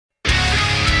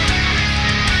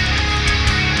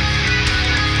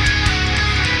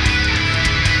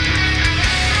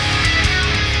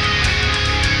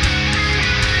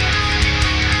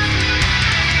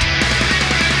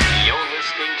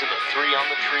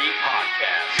Tree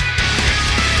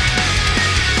Podcast.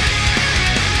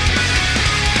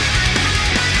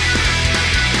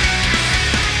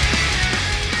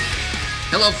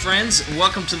 Hello, friends, and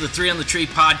welcome to the Three on the Tree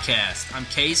Podcast. I'm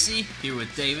Casey, here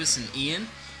with Davis and Ian,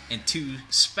 and two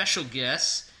special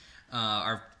guests,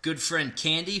 our good friend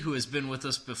Candy, who has been with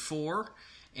us before,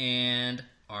 and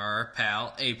our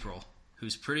pal April,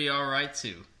 who's pretty alright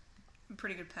too. I'm a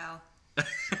pretty good pal.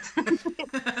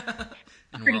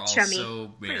 And pretty we're chummy.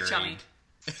 also married. Pretty chummy.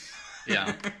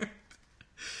 Yeah.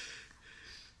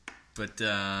 But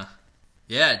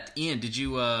yeah, Ian, did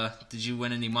you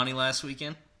win any money last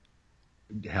weekend?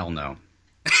 Hell no.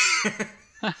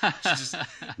 Just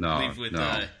No, leave with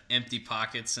no. empty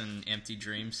pockets and empty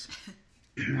dreams.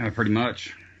 Pretty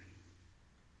much.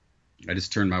 I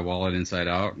just turned my wallet inside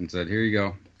out and said, "Here you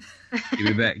go.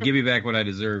 Give me back what I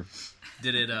deserve."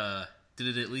 Did it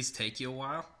at least take you a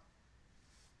while?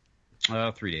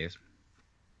 3 days.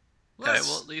 Okay,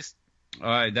 well, at least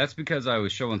That's because I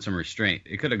was showing some restraint.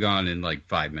 It could have gone in like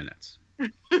 5 minutes.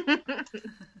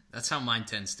 That's how mine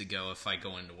tends to go if I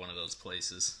go into one of those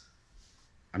places.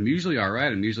 I'm usually all right.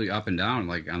 I'm usually up and down,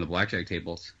 like on the blackjack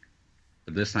tables.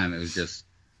 But this time it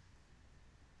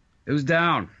was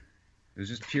down. It was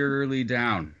just purely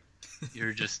down.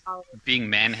 you're just being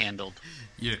manhandled.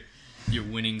 Your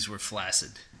winnings were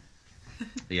flaccid.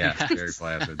 Yeah, Yes. very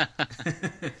flaccid.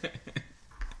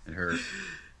 It hurt.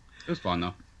 It was fun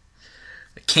though.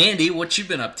 Candy, what you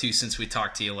been up to since we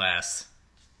talked to you last?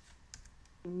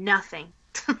 Nothing.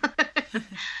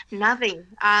 Nothing.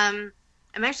 I'm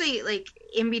actually like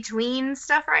in between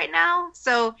stuff right now.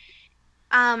 So,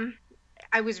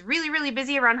 I was really, really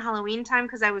busy around Halloween time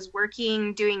because I was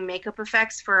doing makeup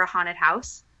effects for a haunted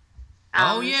house.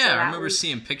 Oh So yeah, I that remember was-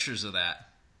 seeing pictures of that.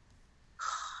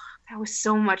 That was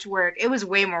so much work. It was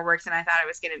way more work than I thought it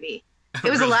was going to be. It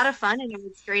was a lot of fun and it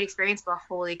was a great experience, but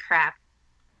holy crap,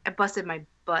 I busted my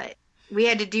butt. We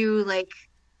had to do like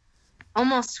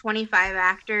almost 25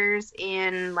 actors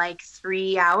in like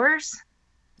 3 hours.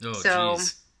 Oh So-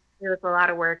 jeez. It was a lot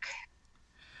of work.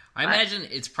 I imagine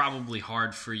it's probably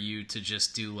hard for you to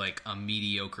just do like a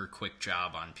mediocre quick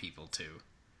job on people too.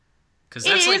 Because It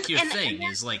that's like is, your and thing,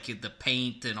 is like the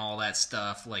paint and all that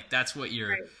stuff. Like that's what you're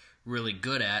Right. really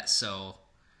good at, so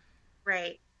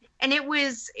Right. And it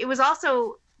was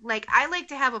also like I like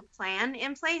to have a plan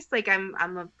in place. Like I'm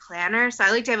a planner, so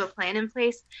I like to have a plan in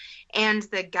place. And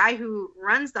the guy who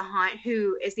runs the haunt,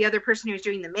 who is the other person who was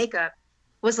doing the makeup,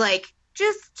 was like,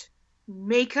 just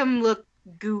make him look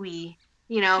gooey,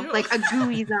 like a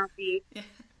gooey zombie. Yeah.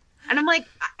 And I'm like,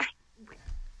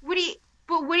 what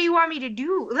do you want me to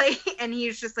do? Like, and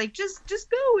he's just like, just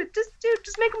go with,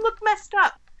 just make him look messed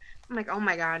up. I'm like, oh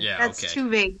my god, Yeah, that's okay. too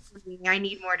vague for me. I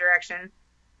need more direction.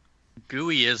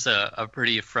 Gooey is a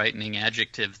pretty frightening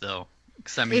adjective, though.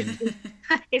 'Cause, I mean,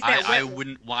 Is that I wet?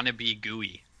 wouldn't want to be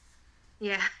gooey.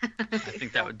 Yeah. I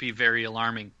think that would be very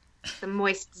alarming. The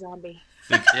moist zombie.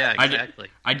 Yeah, exactly.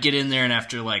 I'd get in there and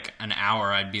after like an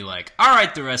hour I'd be like, all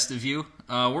right, the rest of you,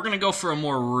 we're gonna go for a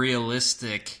more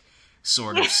realistic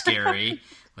sort of scary.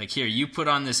 Like, here, you put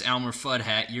on this Elmer Fudd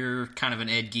hat, you're kind of an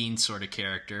Ed Gein sort of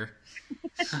character.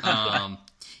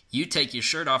 You take your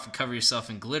shirt off and cover yourself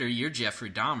in glitter, you're Jeffrey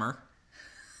Dahmer.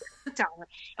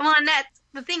 Well, and that's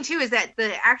the thing too, is that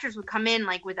the actors would come in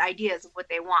like with ideas of what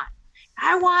they want.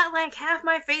 I want like half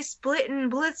my face split and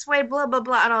blitz way, blah blah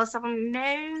blah, and all this stuff.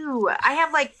 No, I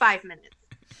have like 5 minutes.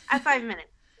 I have 5 minutes,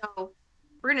 so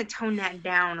we're gonna tone that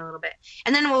down a little bit.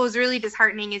 And then what was really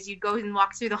disheartening is you'd go and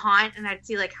walk through the haunt, and I'd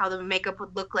see like how the makeup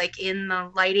would look like in the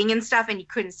lighting and stuff, and you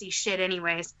couldn't see shit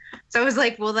anyways. So I was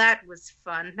like, well, that was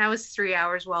fun. That was 3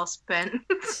 hours well spent.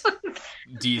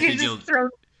 Do you You think just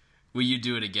will you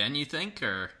do it again, you think,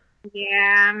 or?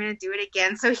 Yeah, I'm gonna do it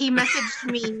again. So he messaged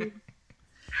me.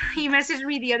 He messaged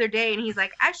me the other day, and he's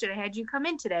like, "I should have had you come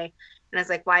in today." And I was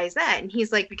like, "Why is that?" And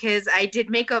he's like, "Because I did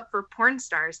makeup for porn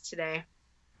stars today."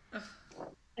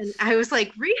 And I was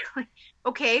like, "Really?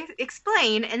 Okay,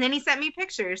 explain." And then he sent me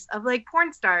pictures of like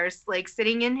porn stars, like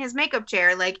sitting in his makeup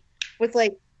chair, like with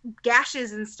like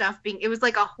gashes and stuff. It was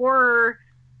like a horror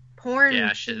porn.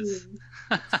 Gashes.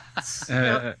 scene.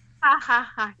 Ha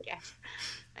ha ha! Gash.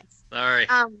 Nice. Sorry.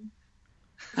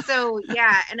 So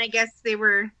yeah, and I guess they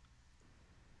were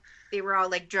all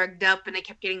like drugged up and they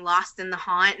kept getting lost in the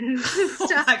haunt and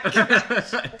stuff.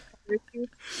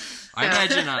 I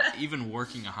imagine even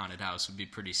working a haunted house would be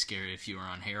pretty scary if you were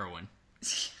on heroin.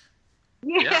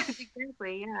 Yeah,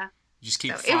 exactly. Yeah. You just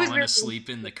keep So it was falling really asleep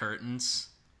in the currents.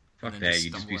 Fuck and then that.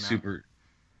 You just be stumbling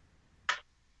out.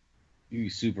 you'd be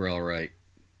super all right.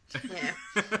 Yeah.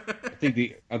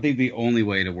 I think the only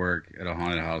way to work at a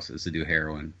haunted house is to do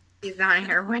heroin. He's on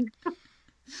heroin.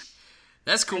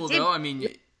 That's cool, did- though. I mean,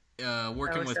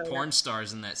 working Oh, with so porn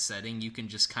stars in that setting, you can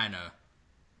just kind of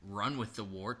run with the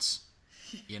warts,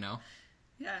 you know?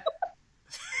 Yeah,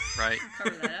 Right.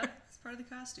 cover that up. It's part of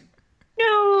the costume.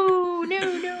 No.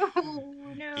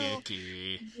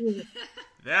 Icky.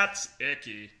 That's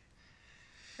icky.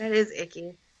 That is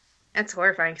icky. That's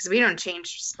horrifying because we don't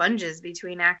change sponges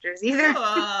between actors either.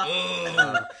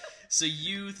 Oh. So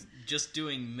you, just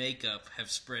doing makeup, have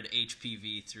spread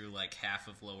HPV through like half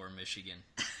of Lower Michigan.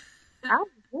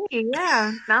 Probably,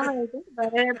 yeah. Now that I think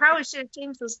about it, I probably should have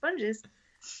changed those sponges.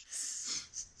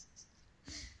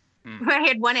 I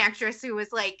had one actress who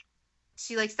was like,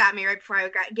 she like stopped me right before I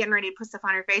got getting ready to put stuff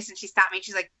on her face, and she stopped me.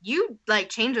 She's like, "You like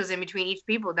change those in between each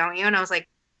people, don't you?" And I was like,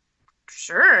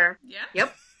 "Sure." Yeah.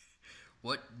 Yep.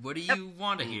 What do you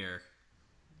want to hear?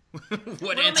 What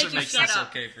What'll answer make you makes shut this up?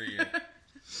 okay for you?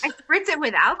 I spritz it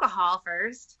with alcohol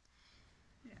first.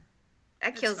 Yeah. That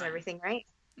That's kills fine. everything, right?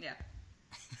 Yeah.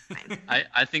 Fine.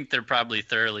 I think they're probably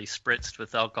thoroughly spritzed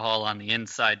with alcohol on the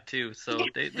inside too, so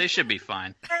they should be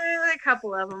fine. A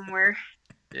couple of them were.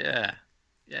 Yeah.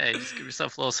 Yeah, you just give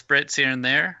yourself a little spritz here and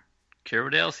there. Cure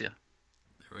what ails you.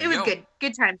 There we It was go. good.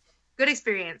 Good time. Good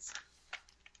experience.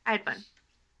 I had fun.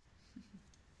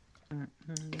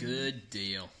 Good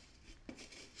deal.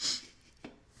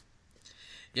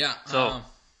 Yeah. So-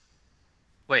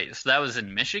 Wait, so that was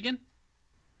in Michigan?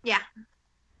 Yeah.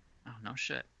 Oh, no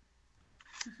shit.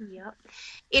 Yep.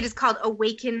 It is called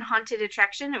Awaken Haunted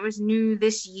Attraction. It was new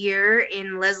this year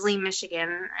in Leslie,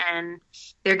 Michigan, and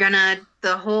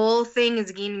the whole thing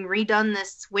is getting redone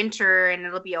this winter, and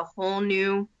it'll be a whole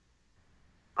new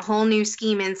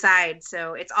scheme inside.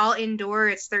 So it's all indoor.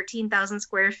 It's 13,000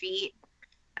 square feet,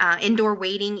 indoor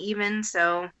waiting even.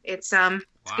 So it's good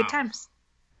Wow. times.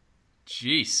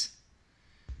 Jeez.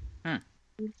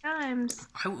 Good times.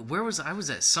 I was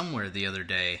at somewhere the other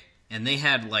day, and they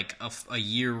had like a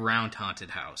year-round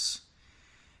haunted house,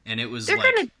 and it was They're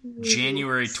like gonna do-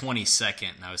 January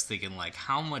 22nd, and I was thinking like,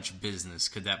 how much business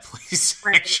could that place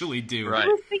Right. actually do? Right. I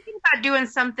was thinking about doing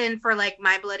something for like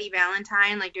My Bloody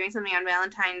Valentine, like doing something on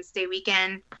Valentine's Day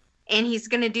weekend. And he's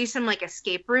gonna do some like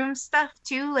escape room stuff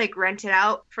too, like rent it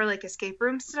out for like escape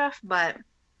room stuff. But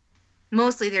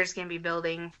mostly they're just gonna be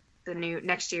building the new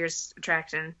next year's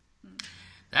attraction.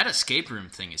 That escape room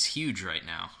thing is huge right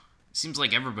now. It seems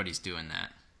like everybody's doing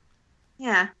that.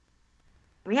 Yeah,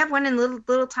 we have one in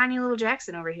little tiny little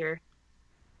Jackson over here.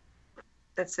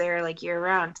 That's there like year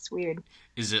round. It's weird.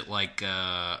 Is it like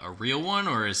a real one,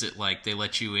 or is it like they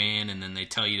let you in and then they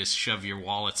tell you to shove your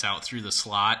wallets out through the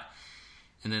slot,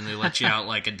 and then they let you out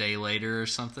like a day later or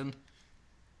something?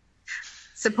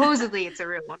 Supposedly it's a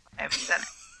real one, but I haven't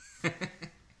done it.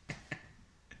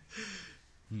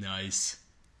 Nice.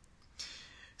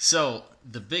 So,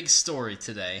 the big story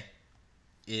today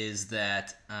is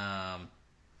that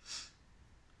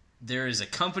there is a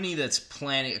company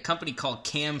a company called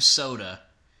Cam Soda,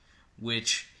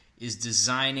 which is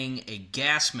designing a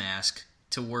gas mask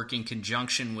to work in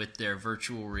conjunction with their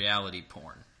virtual reality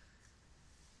porn.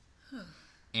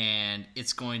 And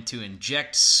it's going to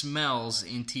inject smells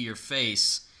into your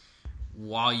face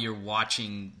while you're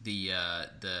watching the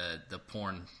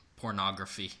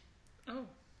pornography. Oh.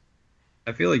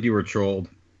 I feel like you were trolled.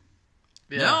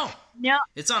 No, No,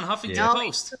 it's on Huffington Yeah.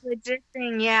 Post. it's a legit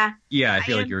thing. Yeah. Yeah, I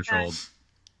feel I like you were am, trolled.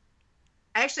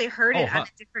 I actually heard Oh, it on huh.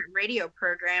 a different radio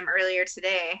program earlier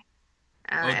today.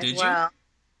 As did you? well.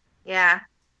 Yeah.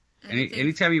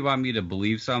 Anytime you want me to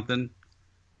believe something,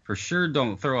 for sure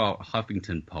don't throw out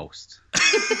Huffington Post.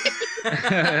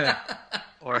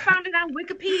 Or Found it on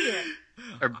Wikipedia.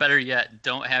 or better yet,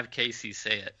 don't have Casey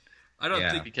say it I don't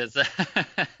Yeah. think because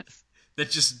that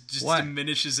just What?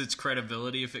 diminishes its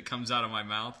credibility if it comes out of my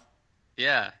mouth.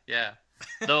 yeah.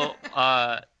 Though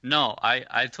no,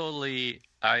 I totally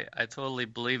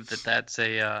believe that that's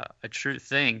a true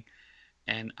thing,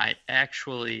 and I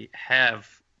actually have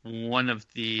one of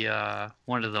the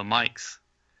mics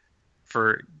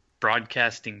for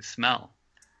broadcasting smell.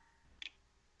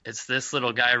 It's this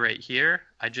little guy right here.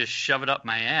 I just shove it up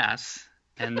my ass,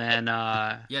 and then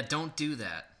Yeah, don't do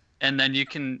that. and then you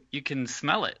can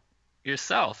smell it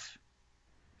yourself.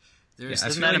 There's Yeah, too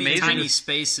isn't that many amazing? tiny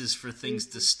spaces for things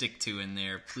to stick to in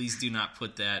there. Please do not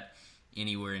put that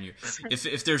anywhere in your.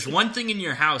 If there's one thing in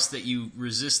your house that you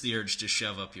resist the urge to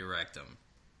shove up your rectum,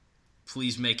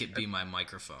 please make it be my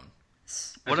microphone.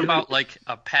 What about like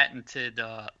a patented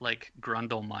like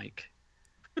Grundle mic?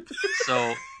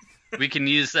 So we can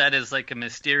use that as like a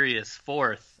mysterious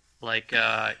fourth, like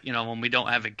when we don't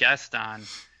have a guest on,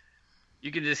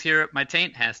 you can just hear what my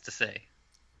taint has to say.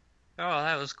 Oh,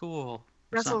 that was cool.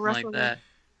 Or Russell, something like that.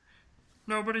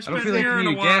 Nobody's I don't been feel like here you in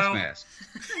a need a gas while. mask.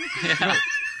 Yeah.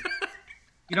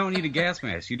 You don't need a gas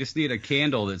mask. You just need a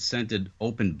candle that's scented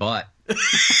open butt. And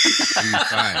you're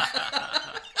fine.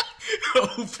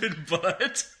 Open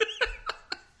butt.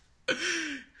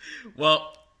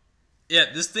 Well, yeah,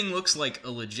 this thing looks like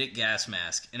a legit gas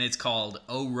mask, and it's called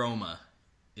Oroma,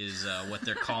 is what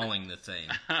they're calling the thing.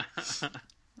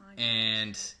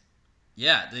 And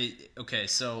yeah,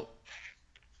 so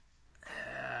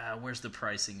where's the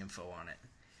pricing info on it?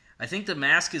 I think the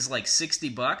mask is like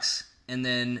 $60, and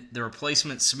then the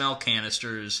replacement smell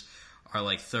canisters are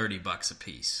like $30 a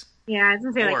piece. Yeah, I was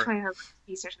gonna say Or- like 25 bucks a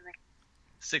piece or something.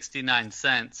 69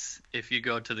 cents if you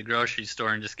go to the grocery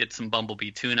store and just get some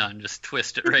Bumblebee tuna and just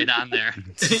twist it right on there.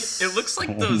 It looks like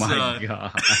Oh those. my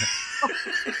god.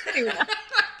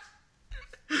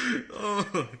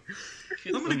 Oh,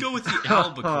 I'm gonna go with the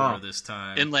albacore this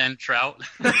time. Inland trout.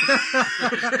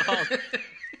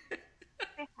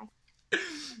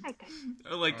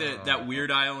 Or like that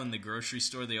weird aisle in the grocery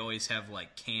store, they always have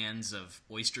like cans of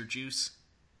oyster juice.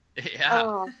 Yeah.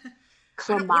 Oh, What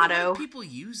do Clamato. people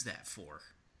use that for?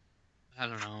 I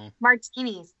don't know.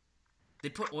 Martinis. They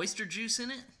put oyster juice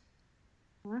in it?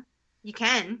 You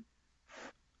can.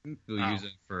 We'll use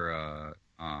it for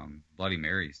Bloody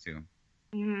Marys too.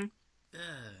 hmm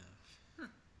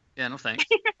Yeah, no thanks.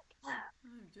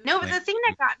 No, but the thing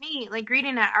that got me, like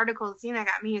reading that article, the thing that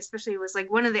got me especially was like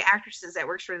one of the actresses that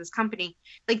works for this company.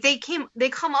 Like they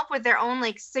come up with their own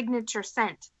like signature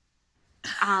scent.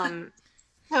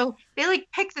 So they like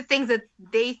pick the things that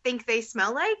they think they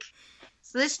smell like.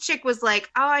 So this chick was like,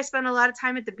 "Oh, I spent a lot of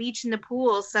time at the beach and the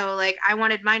pool, so like I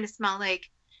wanted mine to smell like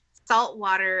salt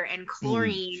water and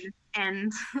chlorine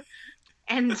and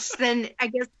then I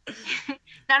guess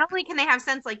not only can they have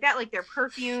scents like that, like their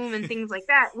perfume and things like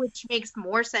that, which makes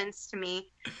more sense to me.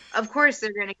 Of course,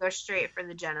 they're going to go straight for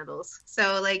the genitals.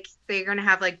 So like they're going to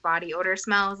have like body odor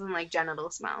smells and like genital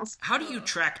smells. How do you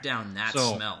track down that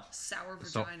So- smell? Sour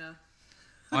So- vagina.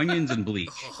 Onions and bleach.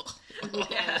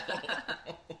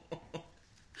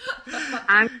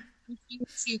 I'm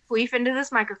to queef into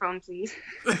this microphone, please.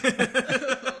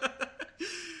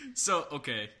 So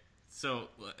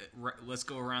let's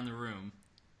go around the room.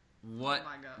 What Oh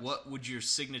my gosh. what would your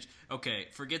signature? Okay,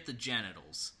 forget the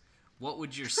genitals. What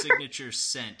would your signature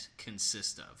scent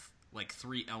consist of? Like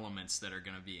 3 elements that are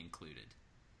going to be included.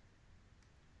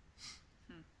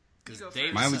 Because You go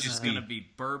Davis Mine would is just going be- to be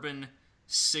bourbon,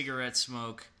 cigarette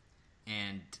smoke,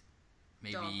 and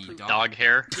maybe Dog poop. Dog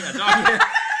hair. Yeah, dog hair.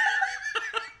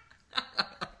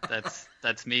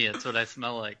 That's me. That's what I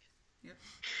smell like.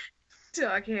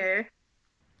 Dog hair.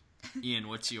 Ian,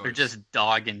 what's yours? Or just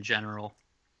dog in general.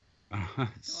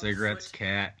 Cigarettes, foot.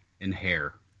 cat, and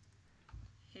hair.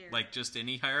 Hair. like just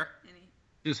any hair? Any.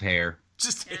 Just hair.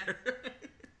 Just Yeah. hair.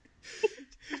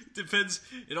 Depends.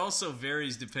 It also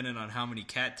varies depending on how many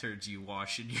cat turds you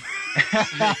wash in your,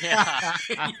 Yeah.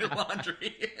 in your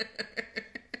laundry.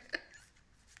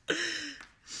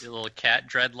 Your little cat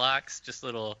dreadlocks, just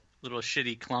little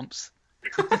shitty clumps.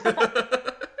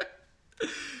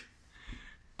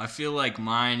 I feel like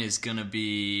mine is gonna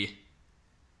be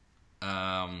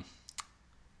Nacho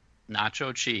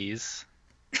cheese.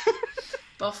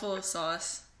 Buffalo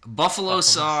sauce. buffalo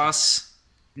sauce,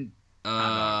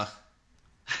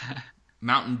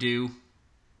 Mountain Dew,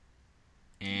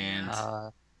 and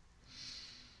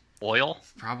Oil.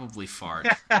 probably fart.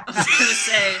 I was gonna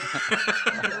say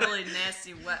a really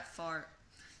nasty wet fart.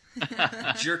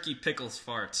 Jerky pickles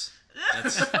farts.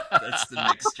 That's the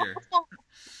mixture.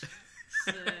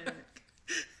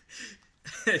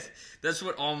 Sick. That's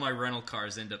what all my rental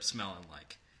cars end up smelling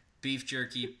like. Beef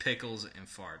jerky, pickles, and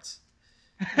farts.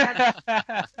 Kind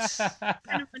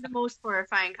of the most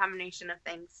horrifying combination of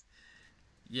things.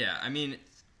 Yeah, I mean,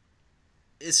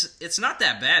 it's not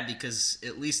that bad because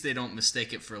at least they don't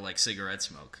mistake it for like cigarette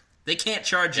smoke. They can't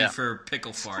charge you Yeah. for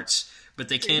pickle farts, but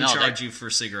they can No, they- charge you for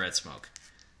cigarette smoke.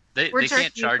 They We're can't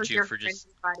charging charge you your for just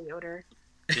body odor.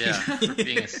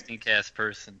 being a stink ass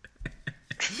person.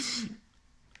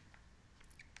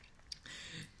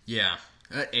 Yeah.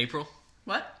 April,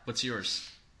 What? what's yours?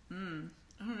 I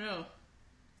don't know.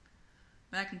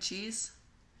 Mac and cheese.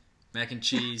 Mac and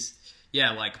cheese.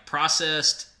 Yeah, like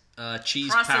processed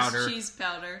cheese Processed powder. cheese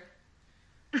powder.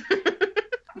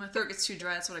 My throat gets too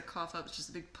dry. That's what I cough up. It's just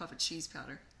a big puff of cheese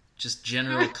powder. Just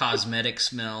general cosmetic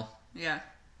smell. Yeah.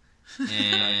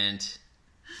 And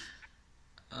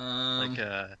Like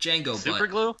Django super butt.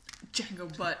 glue.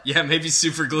 Django butt. Yeah, maybe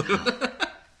super glue.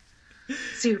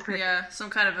 Super. Yeah, some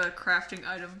kind of a crafting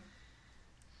item.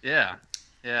 Yeah,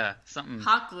 something.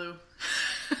 Hot glue.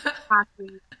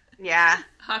 Coffee. Yeah.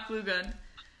 Hot glue gun.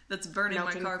 That's burning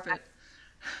Melting my carpet.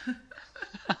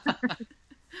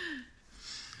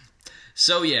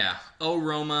 So yeah, Oh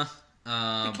Roma,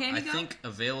 Candy I Go? think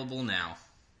available now.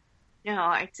 No,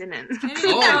 I didn't. Candy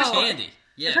Oh, No. candy. I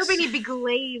Yes. was hoping it'd be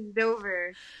glazed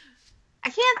over. I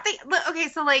can't think. Look, okay,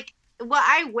 so like what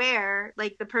I wear,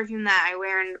 like the perfume that I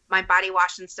wear in my body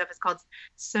wash and stuff, is called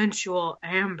Sensual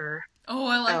Amber. Oh,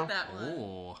 I like Oh. that one.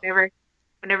 Oh.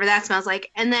 Whatever that smells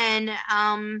like. And then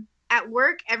at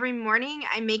work every morning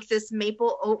I make this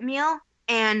maple oatmeal,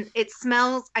 and I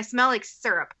smell like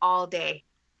syrup all day.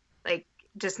 Like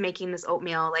just making this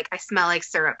oatmeal, like I smell like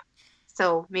syrup.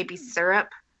 So maybe syrup.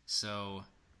 So,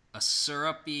 a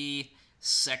syrupy,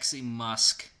 sexy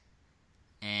musk,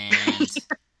 and I was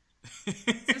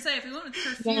gonna say, if we went with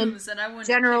perfumes, then I wouldn't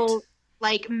have General picked-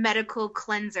 like medical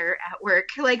cleanser at work,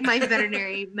 like my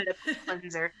veterinary medical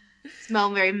cleanser.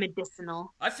 Smell very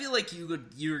medicinal. I feel like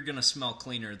you're gonna smell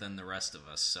cleaner than the rest of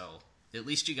us. So, at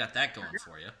least you got that going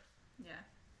for you. Yeah.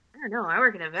 I don't know. I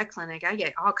work in a vet clinic. I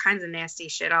get all kinds of nasty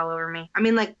shit all over me. I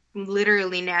mean, like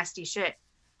literally nasty shit.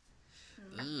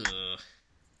 Ugh. Yeah.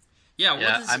 Yeah,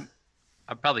 What is?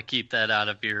 I'd probably keep that out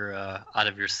of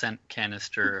your scent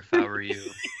canister if I were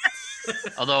you.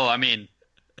 Although, I mean,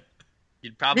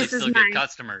 you'd probably This is still get my-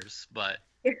 customers, but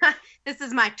This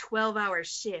is my 12-hour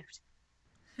shift.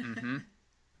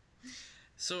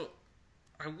 So,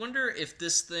 I wonder if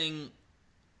this thing.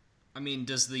 I mean,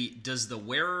 does the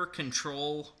wearer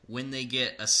control when they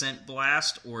get a scent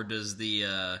blast, or does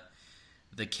the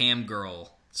cam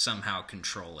girl somehow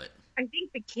control it? I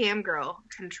think the cam girl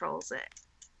controls it.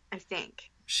 I think.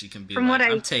 She can be From like, what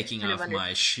I I'm taking kind of off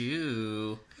my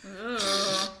shoe.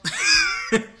 Ugh.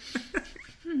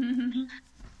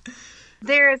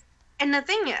 And the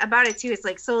thing about it too is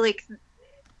like, so like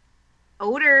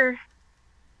odor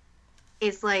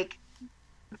is like,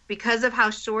 because of how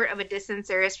short of a distance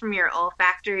there is from your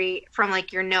olfactory, from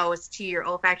like your nose to your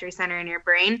olfactory center in your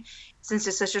brain, since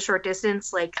it's such a short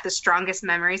distance, like the strongest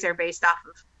memories are based off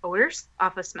of odors,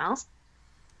 off of smells.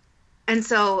 And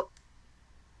so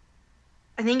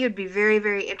I think it would be very,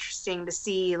 very interesting to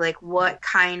see like what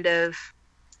kind of,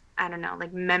 I don't know,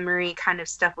 like memory kind of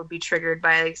stuff would be triggered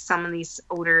by like some of these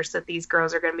odors that these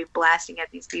girls are going to be blasting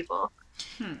at these people.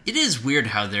 It is weird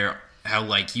how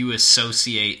like you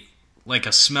associate, like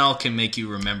a smell can make you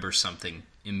remember something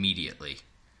immediately.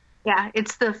 Yeah,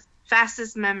 it's the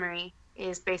fastest memory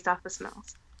is based off of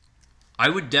smells. I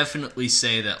would definitely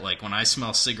say that, like, when I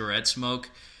smell cigarette smoke,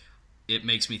 it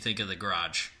makes me think of the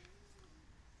garage.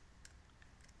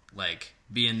 Like,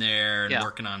 being there and Yeah.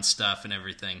 working on stuff and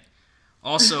everything.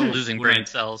 Also, losing when brain I-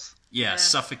 cells. Yeah, Yeah.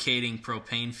 suffocating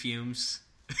propane fumes.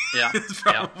 Yeah, It's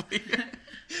yeah. probably...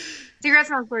 Cigarette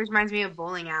smoke always reminds me of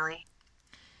bowling alley.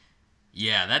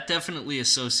 Yeah, that definitely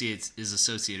is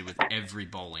associated with every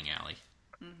bowling alley.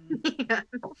 Yeah.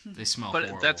 They smell But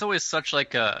horrible. that's always such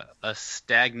like a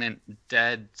stagnant,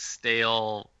 dead,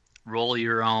 stale, roll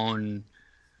your own,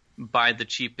 buy the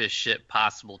cheapest shit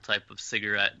possible type of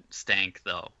cigarette stank,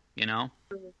 though. You know,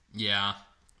 Yeah.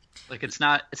 like it's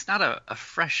not a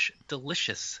fresh,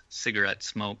 delicious cigarette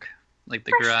smoke like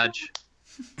the Fresh garage.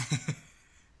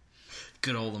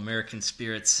 Good old American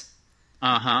spirits.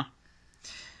 Uh-huh.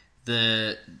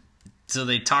 So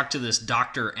they talked to this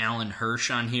Dr. Alan Hirsch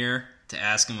on here to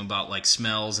ask him about like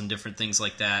smells and different things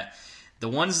like that. The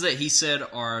ones that he said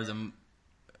are the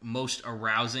most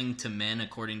arousing to men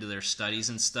according to their studies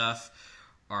and stuff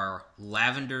are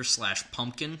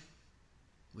lavender/pumpkin,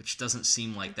 which doesn't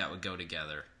seem like that would go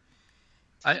together.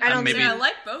 I don't maybe Yeah, I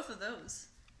like both of those.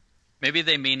 maybe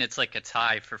they mean it's like a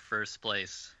tie for first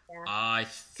place. I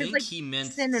 'Cause, think like, he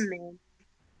meant cinnamon.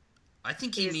 I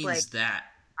think he is, means like, that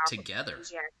together.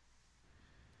 Yeah.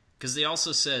 Because they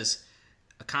also says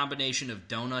a combination of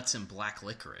donuts and black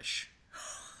licorice.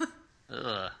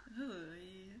 Ugh. Ooh,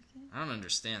 I don't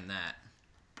understand that.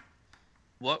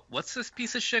 What's this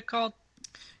piece of shit called?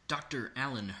 Dr.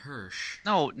 Alan Hirsch.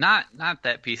 No, not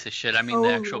that piece of shit. I mean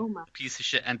the actual Roma. piece of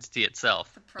shit entity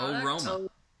itself. the product. Roma.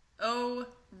 Oh,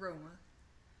 Roma.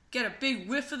 Get a big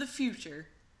whiff of the future.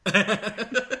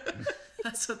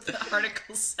 That's what the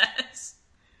article says.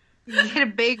 You get a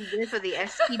big whiff of the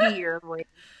STD you're avoiding.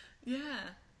 Yeah.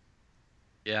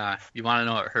 Yeah, you want to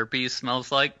know what herpes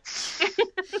smells like?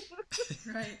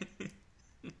 Right.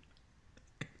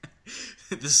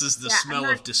 This is the Yeah, I'm smell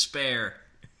not- of despair.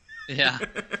 Yeah.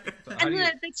 And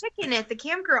the chick in it, the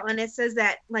cam girl in it, says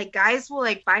that like guys will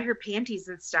like buy her panties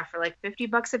and stuff for like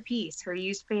 $50 a piece, her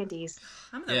used panties.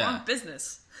 I'm in the Yeah. wrong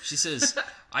business. She says,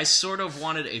 I sort of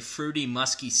wanted a fruity,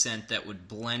 musky scent that would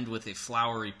blend with a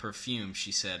flowery perfume,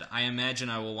 she said. I imagine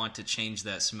I will want to change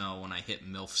that smell when I hit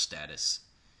MILF status.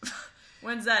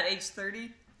 When's that? Age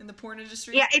 30? in the porn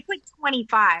industry? Yeah, it's like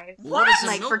 25. What is a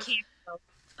Like for milk? camp girls.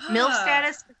 MILF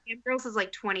status for camp girls is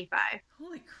like 25.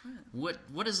 Holy crap.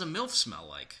 What does a MILF smell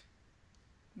like?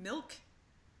 Milk?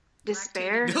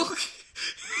 Despair. Milk.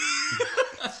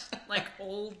 Like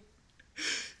old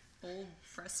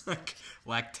breast milk.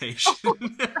 Lactation.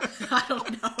 I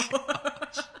don't know.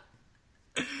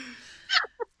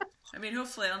 I mean,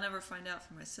 hopefully I'll never find out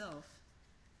for myself.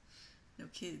 No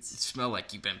kids. Smell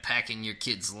like you've been packing your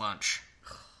kid's lunch.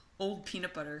 Old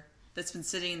peanut butter that's been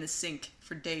sitting in the sink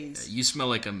for days. You smell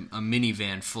like a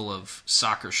minivan full of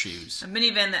soccer shoes. A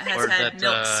minivan that has Or had that,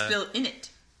 milk spill in it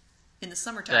in the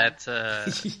summertime.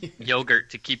 That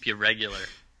yogurt to keep you regular.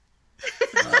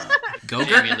 Go-gurt?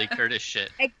 Jamie Lee Curtis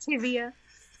shit. Activia.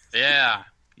 Yeah.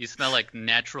 You smell like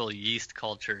natural yeast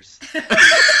cultures.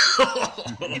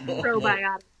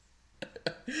 Probiotic.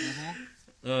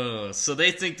 So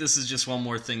they think this is just one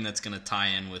more thing that's going to tie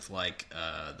in with like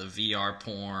the VR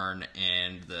porn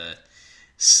and the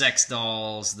sex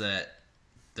dolls that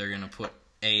they're going to put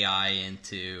AI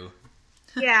into.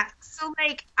 Yeah. So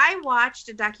like I watched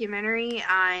a documentary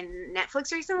on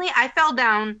Netflix recently. I fell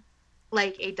down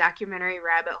like a documentary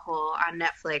rabbit hole on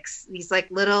Netflix. These like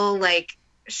little like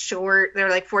short, they're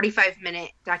like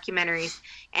 45-minute documentaries,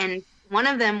 and one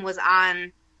of them was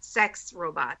on sex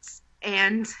robots,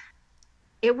 and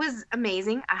it was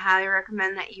amazing. I highly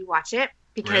recommend that you watch it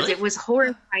because Really? it was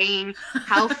horrifying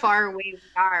how far away we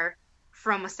are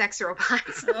from a sex robot.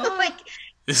 Like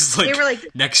This is they like, were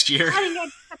like next year. cutting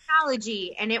edge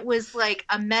technology, and it was like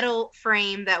a metal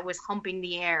frame that was humping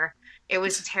the air. It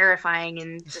was terrifying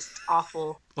and just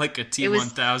awful. Like a It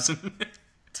was- T-1000.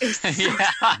 It was so-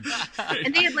 Yeah.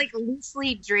 and they had like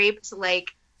loosely draped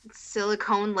like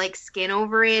silicone like skin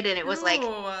over it, and it was like you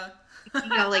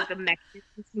know like the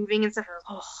mechanisms moving and stuff.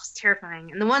 Oh, it was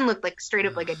terrifying. And the one looked like straight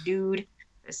up like a dude.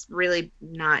 It's really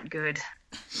not good.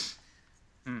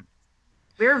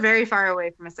 We were very far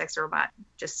away from a sex robot,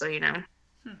 just so you know.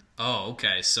 Oh,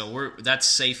 okay. So that's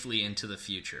safely into the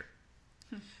future.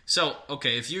 So,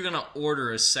 okay, if you're gonna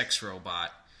order a sex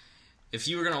robot, if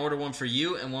you were gonna order one for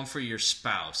you and one for your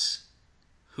spouse,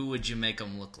 who would you make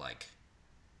them look like?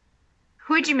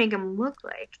 Who would you make him look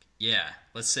like? Yeah,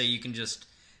 let's say you can just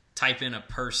type in a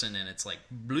person and it's like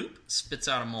bloop, spits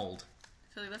out a mold.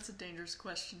 I feel like that's a dangerous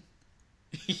question.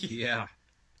 Yeah.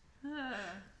 Ah.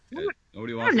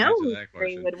 Nobody I wants don't to know answer who that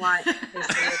they question. would want.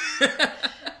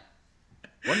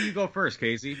 Why don't you go first,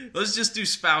 Casey? Let's just do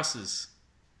spouses.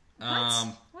 What are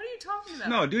you talking about?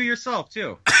 No, do it yourself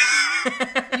too.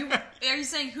 Are you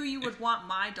saying who you would want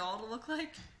my doll to look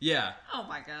like? Yeah. Oh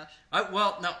my gosh.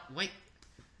 No, wait.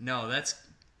 No, this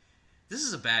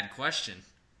is a bad question.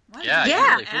 Why Yeah, did you Yeah.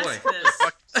 you really ask boy. this?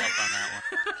 Fuck yourself on that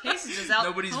one. Casey's just out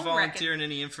Nobody's home volunteering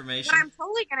any information. But I'm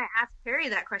totally gonna ask Perry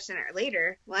that question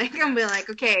later. Like I'm gonna be like,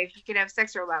 okay, if you could have a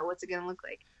sex robot, what's it gonna look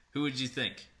like? Who would you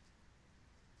think?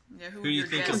 wrecking. Yeah, Who do you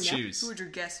think guest? will choose? Who would your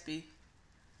guest be?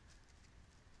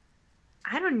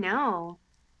 I don't know.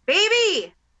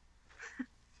 Baby!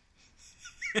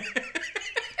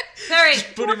 Perry!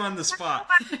 Just put him on the spot.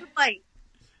 Like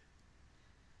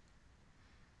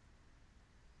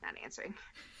not answering.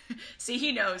 See,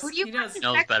 he knows. Who do you He knows. want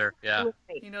Knows sex better, to yeah. look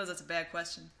like? He knows that's a bad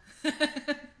question.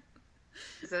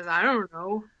 He says, I don't know.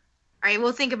 All right,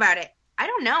 we'll think about it. I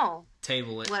don't know.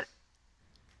 Table it. What?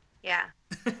 Yeah.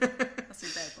 That's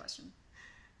a bad question.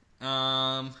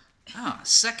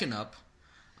 Second up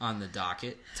on the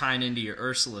docket, tying into your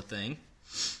Ursula thing,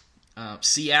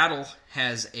 Seattle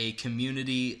has a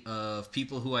community of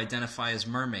people who identify as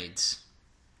mermaids.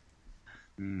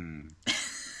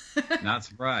 Not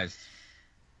surprised.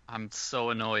 I'm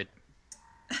so annoyed.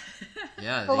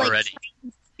 Yeah, So, they- like Already.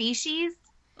 species.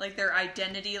 Like their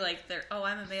identity, like they're, oh,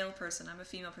 I'm a male person, I'm a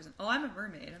female person. Oh, I'm a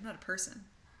mermaid, I'm not a person.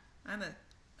 I'm a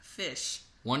fish.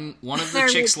 one of the They're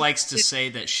chicks like- likes to say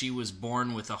that she was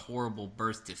born with a horrible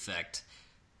birth defect.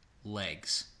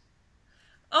 Legs.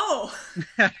 Oh!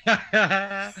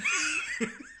 I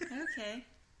Okay.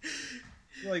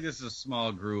 feel like this is a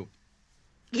small group.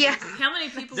 Yeah. How many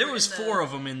people There were was in the... 4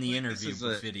 of them in the This interview is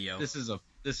a video. This is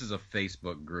a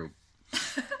Facebook group.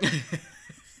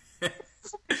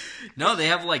 No, they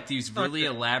have like these really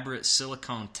elaborate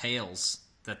silicone tails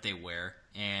that they wear,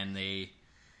 and they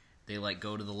like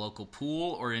go to the local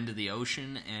pool or into the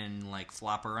ocean and like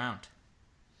flop around.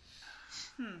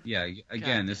 Yeah,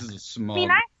 again, this is a small. I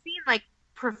mean, I've seen like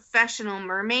professional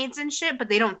mermaids and shit, but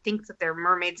they don't think that they're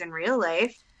mermaids in real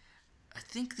life. I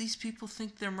think these people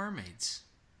think they're mermaids.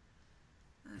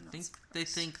 I think they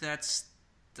think that's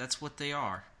what they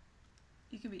are.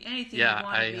 You can be anything Yeah, you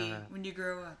want to I, be when you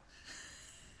grow up.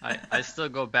 I still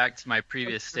go back to my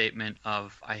previous statement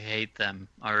of I hate them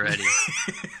already.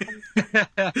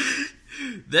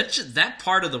 That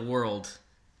part of the world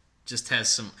just has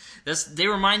some. They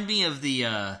remind me of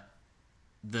the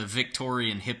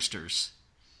Victorian hipsters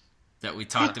that we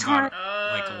talked about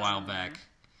like a while back.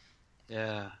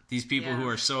 Yeah. These people who Yeah.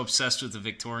 are so obsessed with the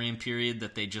Victorian period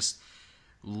that they just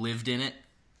lived in it.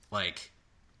 Like,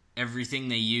 everything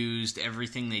they used,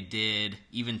 everything they did,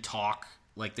 even talk.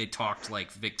 Like, they talked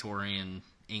like Victorian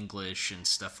English and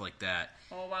stuff like that.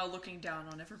 All while looking down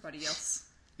on everybody else.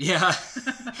 Yeah.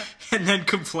 And then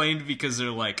complained because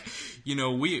they're like,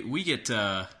 we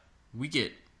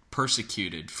get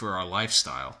persecuted for our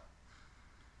lifestyle.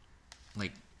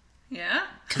 Like, Yeah?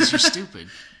 because you're stupid.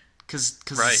 Because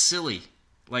Right. it's silly.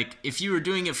 Like, if you were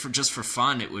doing it just for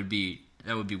fun, that would be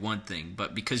one thing.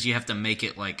 But because you have to make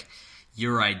it like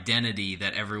your identity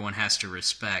that everyone has to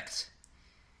respect,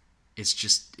 it's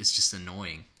just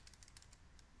annoying.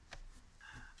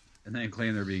 And then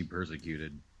claim they're being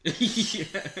persecuted. Yeah.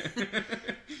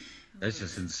 That's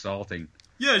just insulting.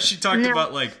 Yeah, she talked No.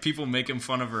 about like people making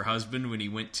fun of her husband when he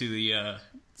went to the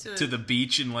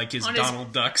beach in like his On his-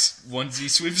 Donald Duck's onesie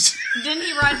swimsuit. Didn't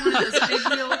he ride one of those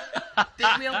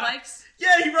big wheel bikes?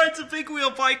 Yeah, he rides a big wheel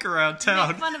bike around Make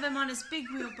town. fun of him on his big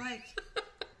wheel bike.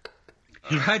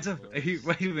 He rides a.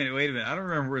 Wait a minute. I don't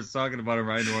remember us talking about him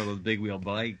riding one of those big wheel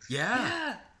bikes.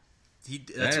 Yeah, Yeah.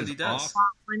 that's That what is he does.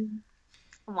 awesome.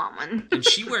 I want one. And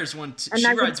she wears one. And She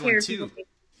I would rides one care too, people-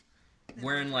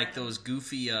 wearing like those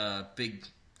goofy big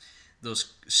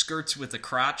those skirts with a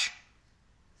crotch.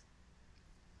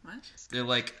 What? They're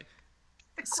like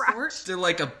A sport? they're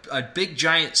like a big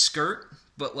giant skirt,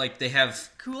 but like they have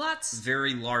Culottes?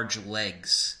 very large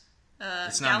legs.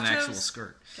 It's not an actual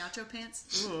skirt. Gaucho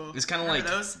pants? Ooh. It's kind of Remember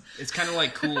like those? it's kind of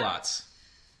like culottes,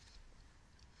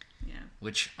 Yeah.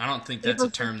 which I don't think that's a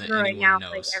People term that throwing anyone out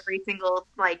knows. like every single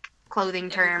like clothing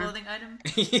Every term. clothing item?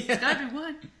 Yeah. Gotta be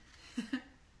one.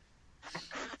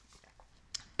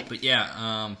 But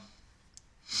yeah,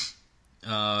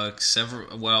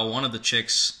 one of the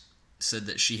chicks said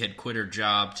that she had quit her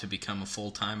job to become a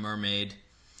full-time mermaid,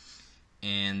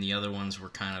 and the other ones were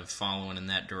kind of following in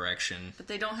that direction. But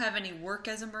they don't have any work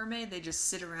as a mermaid. They just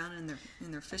sit around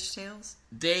in their fishtails.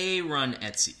 They run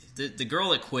Etsy. The girl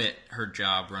that quit her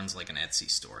job runs like an Etsy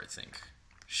store, I think.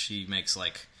 She makes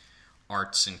like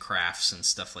arts and crafts and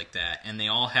stuff like that, and they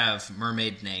all have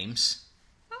mermaid names.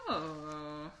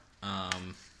 Oh.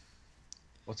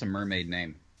 What's a mermaid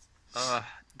name?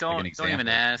 Don't example. even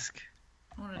ask.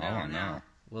 I want to Oh know no. now.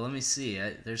 Well, let me see.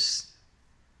 There's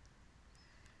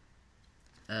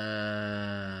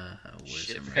where's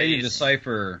Shit, her How do you mermaid name?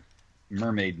 decipher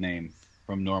mermaid name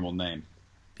from normal name?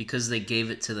 Because they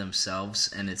gave it to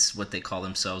themselves, and it's what they call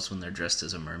themselves when they're dressed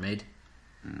as a mermaid.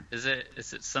 Is it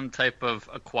some type of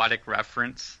aquatic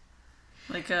reference?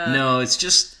 Like No,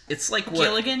 it's like what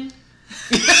Gilligan?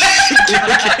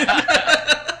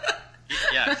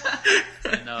 Yes.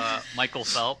 And Michael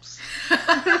Phelps.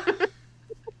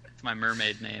 It's my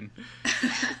mermaid name.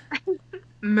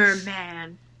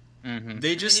 Merman. Mm-hmm.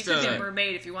 they And just you could be a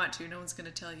mermaid if you want to. No one's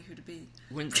going to tell you who to be.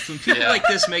 when people Yeah. like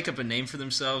this make up a name for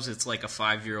themselves, it's like a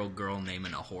 5-year-old girl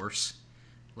naming a horse.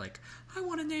 Like, I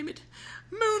want to name it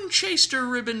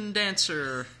Moonchaser Ribbon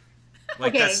Dancer.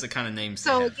 Like, Okay, that's the kind of names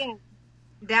So they have. again,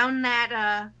 down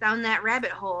that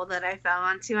rabbit hole that I fell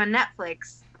onto on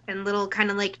Netflix and little kind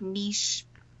of like niche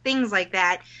things like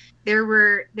that. There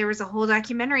was a whole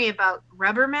documentary about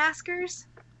rubber maskers.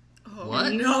 Oh,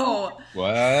 What? No.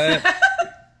 What?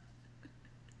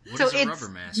 What so is a it's rubber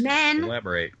mask? men.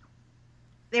 Elaborate.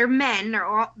 They're men.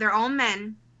 They're all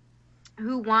men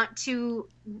who want to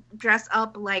dress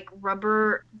up like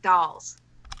rubber dolls.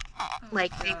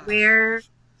 Like they God. wear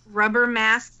rubber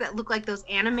masks that look like those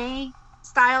anime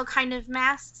style kind of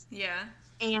masks, Yeah.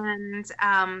 and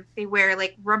they wear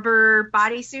like rubber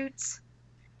bodysuits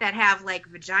that have like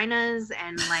vaginas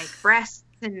and like breasts,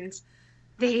 and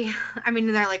they're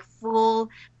like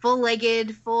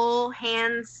full-legged, full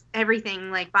hands,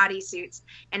 everything, like bodysuits,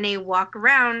 and they walk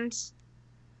around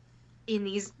in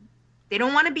these. They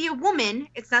don't want to be a woman.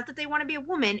 It's not that they want to be a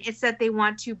woman. It's that they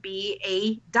want to be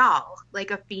a doll,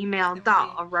 like a female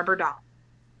doll, a rubber doll.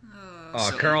 Oh,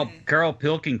 So- Carl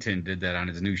Pilkington did that on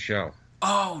his new show.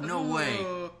 Oh, no way.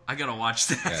 Oh. I gotta watch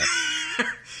that.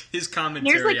 His There's,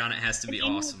 commentary like, on it has to be an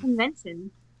annual awesome.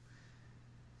 convention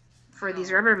for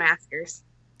these rubber maskers.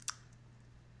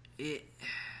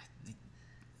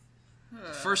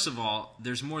 First of all,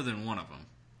 there's more than one of them.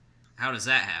 How does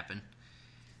that happen?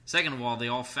 Second of all, they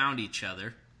all found each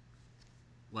other.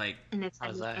 Like, And it's How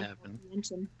does an that annual happen?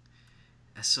 convention.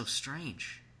 that's so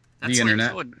strange. The That's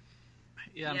internet. So would-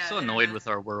 Yeah, I'm Yeah, so they're annoyed not- with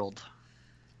our world.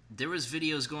 There was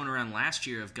videos going around last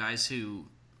year of guys who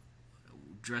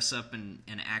dress up and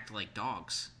act like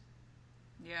dogs.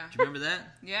 Yeah. Do you remember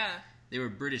that? Yeah. They were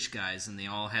British guys, and they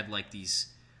all had like these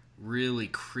really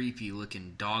creepy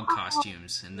looking dog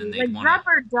costumes, and then they Like want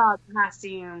rubber dog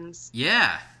costumes.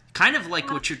 yeah, kind of like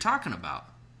what you're talking about.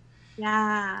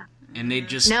 Yeah. And they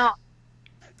just No.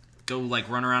 go like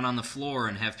run around on the floor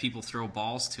and have people throw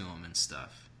balls to them and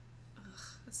stuff.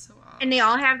 That's so odd. And they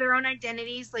all have their own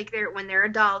identities. Like when they're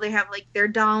a doll, they have like their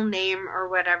doll name or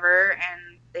whatever,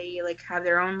 and they like have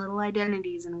their own little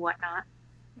identities and whatnot.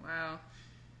 Wow.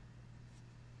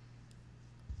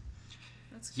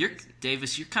 That's You're crazy.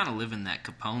 Davis. You're kind of living that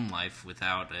Capone life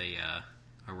without a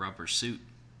rubber suit.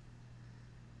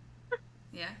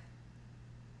 Yeah.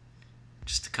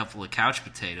 Just a couple of couch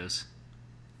potatoes.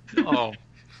 Oh,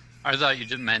 I thought you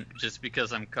just meant just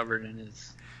because I'm covered in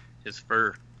his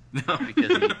fur No.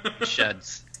 because he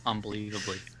sheds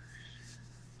unbelievably.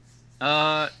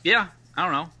 Yeah, I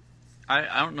don't know.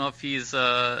 I don't know if he's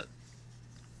if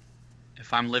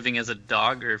I'm living as a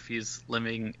dog or if he's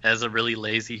living as a really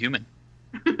lazy human.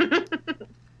 It's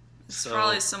So-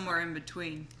 probably somewhere in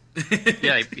between.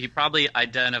 Yeah, he probably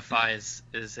identifies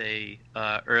as a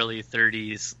early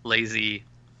 30s lazy,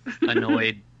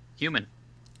 annoyed human,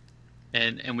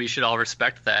 and we should all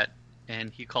respect that.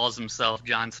 And he calls himself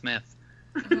John Smith.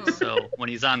 Oh. So when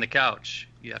he's on the couch,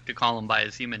 you have to call him by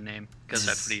his human name because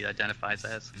that's what he identifies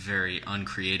as. Very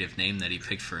uncreative name that he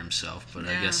picked for himself, but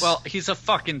I Yeah. guess. Well, he's a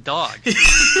fucking dog.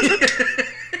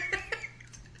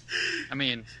 I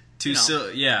mean,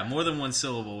 yeah, more than one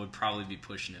syllable would probably be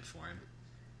pushing it for him.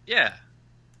 yeah,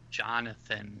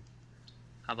 Jonathan.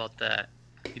 How about that?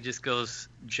 He just goes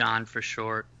John for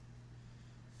short.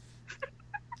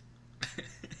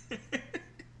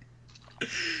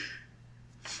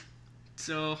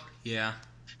 So yeah,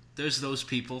 there's those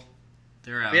people.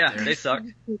 They're out Yeah, there. they suck.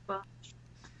 People.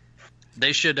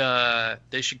 They should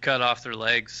cut off their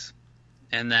legs,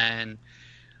 and then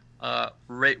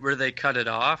right where they cut it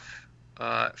off,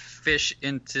 fish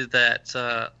into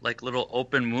that like little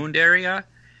open wound area,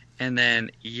 and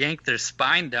then yank their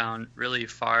spine down really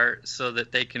far so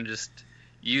that they can just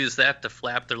use that to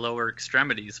flap their lower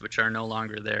extremities, which are no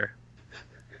longer there.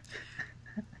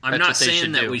 I'm That's not what they saying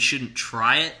should that do. we shouldn't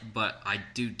try it, but I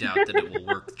do doubt that it will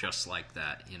work just like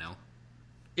that. You know.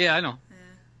 Yeah, I know.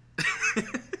 Yeah.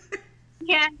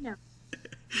 Yeah, no.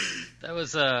 That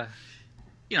was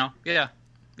yeah,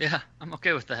 I'm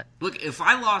okay with that. Look, if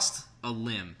I lost a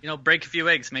limb, Break a few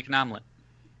eggs, make an omelet,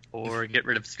 or get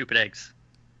rid of stupid eggs.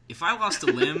 if I lost a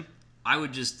limb, I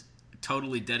would just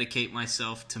totally dedicate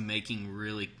myself to making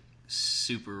really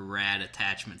super rad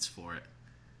attachments for it.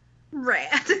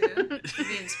 Rat. Yeah.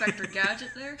 Be Inspector Gadget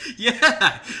there. Yeah,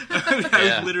 I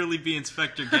Yeah. would literally be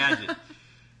Inspector Gadget.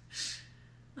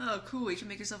 Oh, cool! You can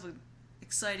make yourself an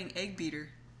exciting egg beater.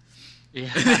 Yeah,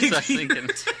 that's what I was thinking.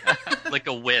 Like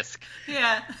a whisk.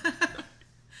 Yeah. Oh,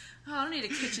 I don't need a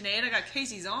KitchenAid. I got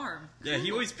Casey's arm. Yeah,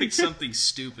 he always picked something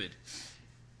stupid.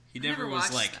 He I never was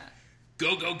watched like, that.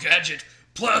 Go Gadget,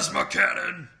 plasma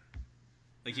cannon.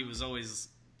 Like he always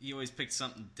picked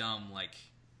something dumb, like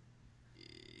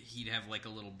he'd have like a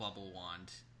little bubble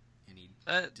wand, and he'd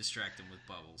distract him with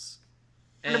bubbles.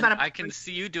 And about a- I can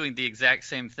see you doing the exact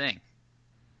same thing.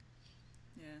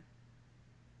 Yeah.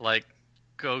 Like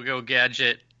Go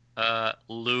Gadget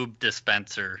lube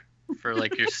dispenser for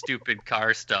like your stupid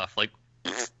car stuff. Like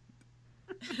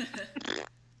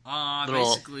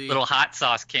Basically, little hot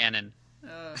sauce cannon.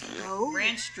 Oh.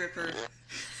 Ranch dripper.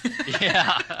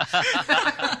 Yeah.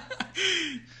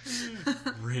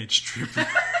 ranch tripper.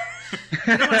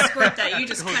 You don't want to squirt that. You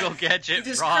just Go kind of Gadget you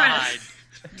just ride.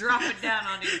 drop it down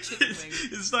onto your chicken wing.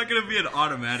 It's not going to be an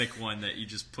automatic one that you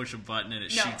just push a button and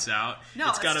it No. shoots out. No,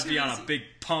 it's got it's to too be on easy. a big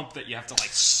pump that you have to like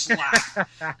slap.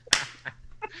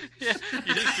 Yeah,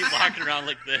 you just keep walking around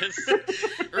like this.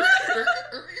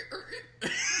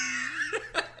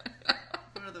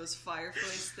 One of those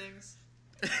fireplace things.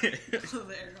 Blow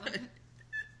the air on it.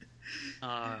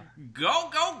 Go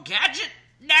Gadget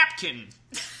napkin.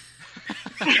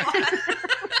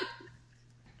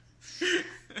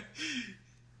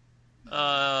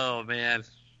 Oh man.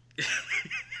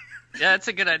 Yeah, it's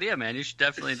a good idea, man. You should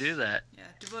definitely do that. Yeah,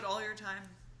 devote all your time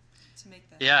to make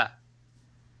that. Yeah.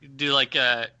 You do like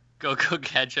a Go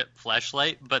Gadget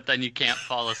flashlight, but then you can't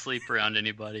fall asleep around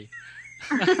anybody.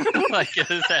 Like you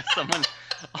just have someone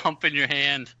humping your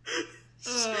hand.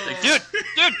 Like, dude,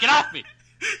 get off me!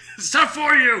 It's not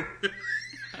for you.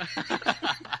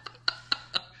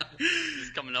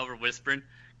 Just coming over whispering,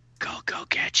 Go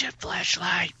Gadget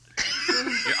flashlight.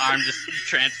 Your arm just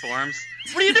transforms.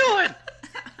 What are you doing?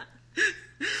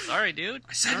 Sorry, dude.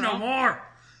 I said no more.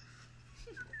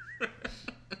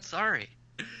 Sorry.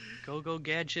 Go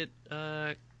Gadget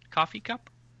coffee cup?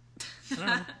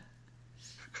 I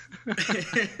don't know.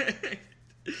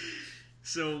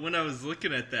 So when I was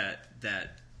looking at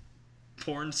that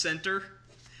porn center,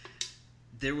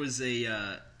 there was a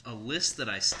list that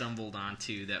I stumbled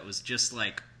onto that was just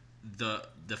like the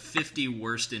 50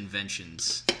 worst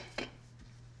inventions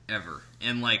ever.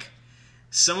 And like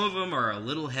some of them are a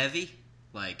little heavy,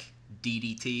 like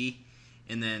DDT,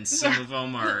 and then some of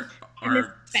them are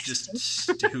just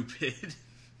stupid.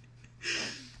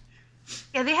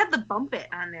 Yeah, they had the Bump It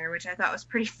on there, which I thought was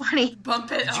pretty funny.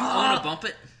 Bump it. Did you own a Bump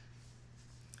It?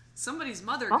 Somebody's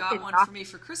mother Bump got It one off. for me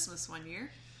for Christmas one year.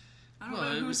 I don't Well,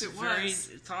 know it whose was it a very was.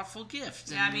 thoughtful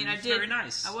gift. Yeah, I and mean, I it was did. Very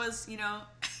nice. I was,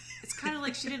 it's kind of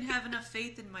like she didn't have enough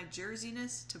faith in my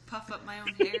jerseyness to puff up my own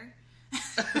hair.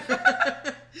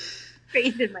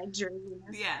 Faith in my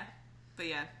jerseyness. Yeah, but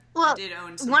yeah, Well, I did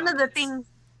own some one of the Bump Its. things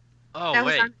Oh, that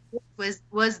was wait. on the list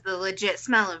was the legit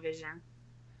Smell-O-Vision,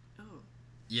 Oh,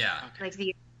 Yeah. like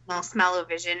the original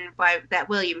Smell-O-Vision that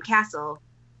William Castle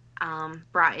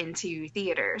brought into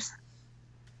theaters.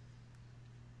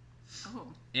 oh.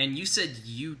 And you said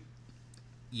you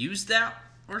used that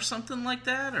or something like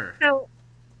that, or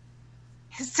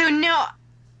So no,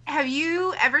 have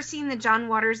you ever seen the John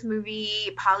Waters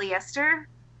movie Polyester?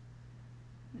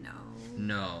 No.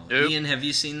 no? Nope. Ian, have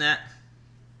you seen that?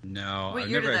 No, What I've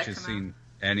year never did that actually come seen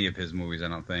any of his movies, I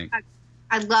don't think.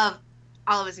 I love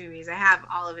all of his movies. I have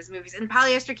all of his movies. And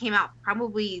Polyester came out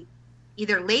probably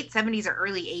either late 70s or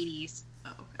early 80s. Oh,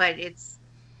 okay. But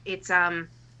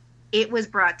it was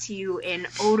brought to you in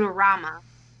Odorama,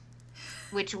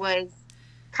 which was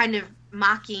kind of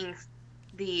mocking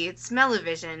the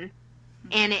Smell-O-Vision,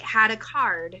 and it had a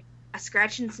card, a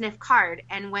scratch and sniff card,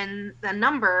 and when the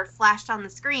number flashed on the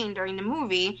screen during the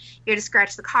movie, you had to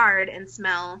scratch the card and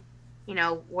smell,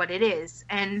 what it is.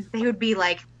 And they would be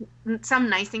like some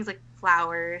nice things like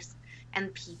flowers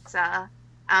and pizza,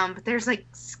 but there's like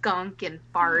skunk and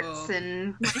farts Whoa.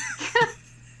 and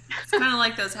It's kind of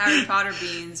like those Harry Potter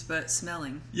beans, but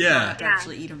smelling. Yeah. You don't have to Yeah.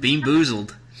 actually eat them. Bean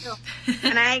boozled.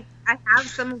 and I have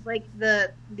some of like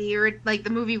the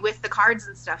movie with the cards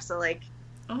and stuff, so like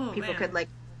Oh, people man. could like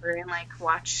go over and like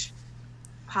watch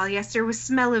Polyester with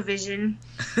Smell-O-Vision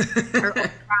or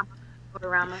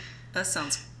Odorama. That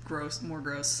sounds gross. More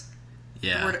gross. The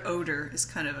Yeah. word odor is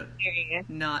kind of a There you go.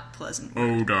 not pleasant.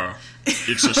 Odor.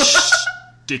 It's a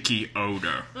sticky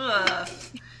odor. Ugh.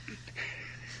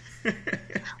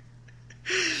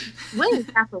 William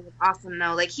Castle was awesome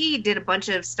though. Like he did a bunch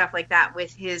of stuff like that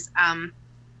with his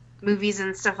movies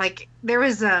and stuff. Like there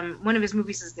was one of his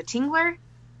movies was The Tingler,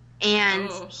 and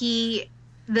Oh.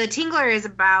 The Tingler is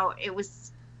about, it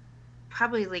was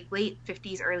probably like late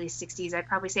 50s, early 60s, I'd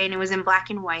probably say, and it was in black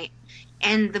and white.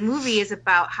 And the movie is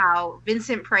about how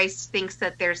Vincent Price thinks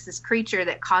that there's this creature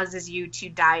that causes you to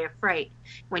die of fright.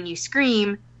 When you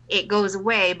scream, it goes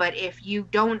away, but if you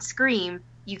don't scream,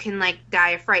 you can like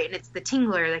die of fright, and it's the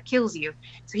Tingler that kills you.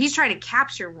 So he's trying to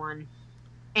capture one,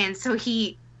 and so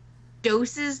he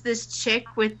doses this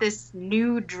chick with this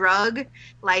new drug,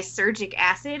 lysergic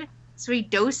acid. So he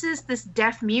doses this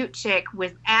deaf mute chick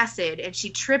with acid, and she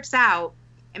trips out,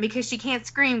 and because she can't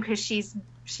scream because she's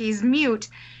mute,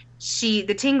 the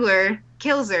Tingler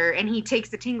kills her, and he takes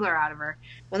the Tingler out of her.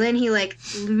 Well, then he like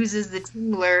loses the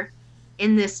Tingler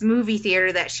in this movie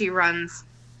theater that she runs.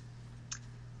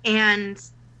 And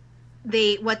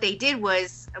what they did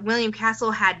was William Castle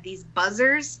had these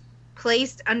buzzers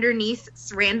placed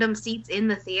underneath random seats in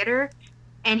the theater,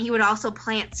 and he would also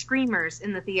plant screamers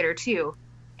in the theater too.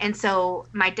 And so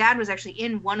my dad was actually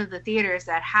in one of the theaters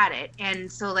that had it,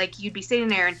 and so like you'd be sitting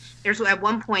there, and there's at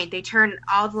one point they turn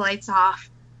all the lights off,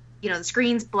 the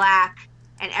screen's black,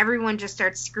 and everyone just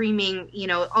starts screaming,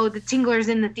 oh, the Tingler's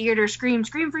in the theater, scream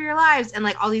for your lives, and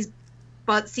like all these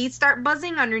seats start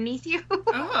buzzing underneath you.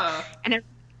 Oh. And it's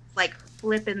like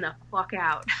flipping the fuck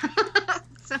out.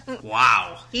 So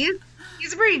Wow. he's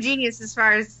a pretty genius as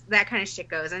far as that kind of shit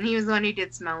goes, and he was the one who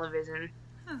did Smell-O-Vision.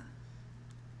 Huh.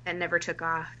 That never took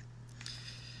off.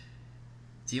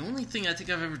 The only thing I think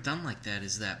I've ever done like that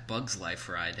is that Bug's Life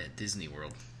ride at Disney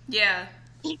World. Yeah.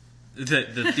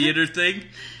 The theater thing,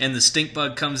 and the stink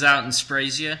bug comes out and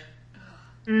sprays you.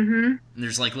 Mm-hmm. And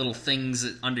there's like little things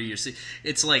under your seat.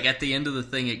 It's like at the end of the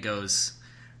thing it goes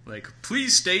like,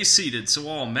 please stay seated so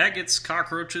all maggots,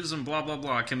 cockroaches, and blah blah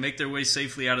blah can make their way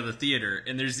safely out of the theater.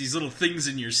 And there's these little things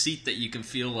in your seat that you can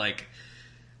feel like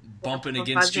bumping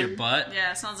against your butt.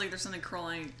 Yeah, it sounds like there's something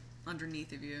crawling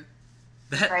underneath of you.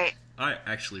 That Right. I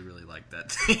actually really like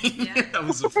that thing. Yeah. That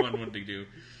was a fun one to do.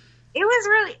 It was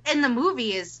really, and the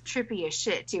movie is trippy as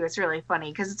shit too. It's really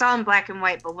funny because it's all in black and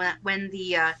white. But when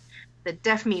the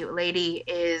deaf mute lady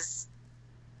is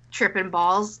tripping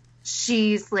balls,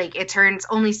 she's like, it turns,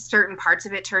 only certain parts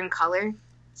of it turn color.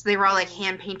 So they were all like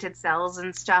hand painted cells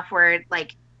and stuff where it's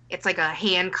like a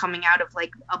hand coming out of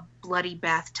like a bloody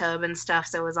bathtub and stuff.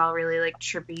 So it was all really like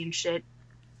trippy and shit.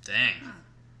 Dang.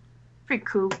 Pretty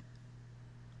cool.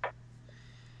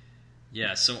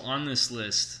 Yeah, so on this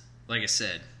list, like I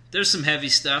said, there's some heavy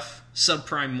stuff.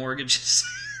 Subprime mortgages.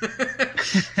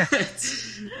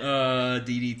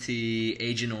 DDT,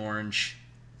 Agent Orange,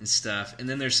 and stuff. And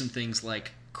then there's some things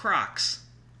like Crocs,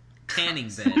 tanning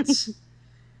beds.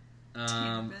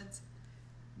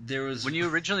 There was When you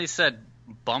originally said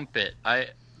bump it,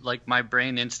 my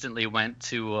brain instantly went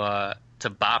to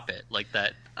bop it, like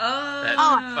that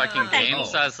fucking game. Oh.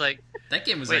 So I was like, that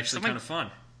game was Wait, actually someone- kind of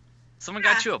fun. someone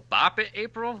got you a bop it,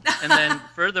 April? And then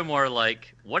furthermore,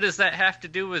 like, what does that have to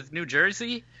do with New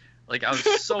Jersey? Like, I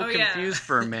was so Oh, yeah. confused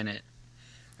for a minute.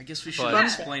 I guess we should But-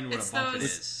 explain what It's a bump it those-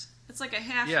 is. It's like a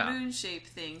half Yeah. moon shape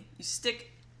thing. You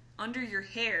stick under your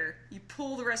hair, you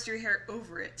pull the rest of your hair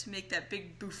over it to make that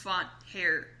big bouffant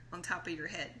hair on top of your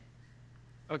head.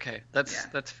 Okay, that's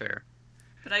Yeah. fair.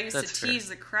 But I used That's to fair. tease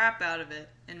the crap out of it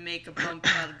and make a bump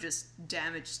out of just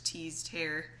damaged teased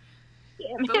hair.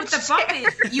 But with the bump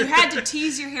it, you had to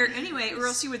tease your hair anyway, or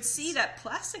else you would see that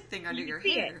plastic thing under your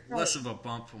see it. hair. Less of a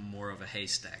bump and more of a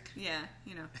haystack. Yeah,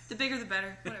 the bigger the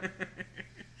better. Whatever.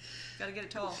 Gotta get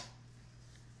it tall.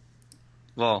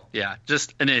 Well, yeah,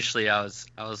 just initially I was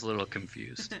a little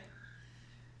confused.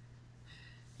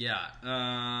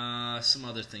 Yeah, some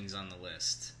other things on the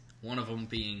list. One of them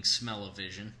being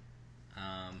smell-o-vision.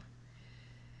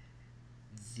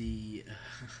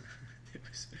 There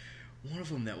was one of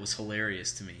them that was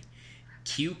hilarious to me.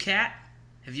 Q-Cat?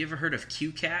 Have you ever heard of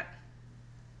Q-Cat?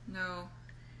 No.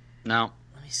 No.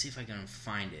 Let me see if I can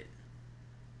find it.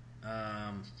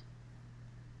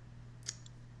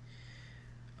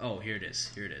 Oh, here it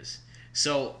is. Here it is.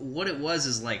 So what it was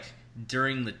is like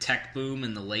during the tech boom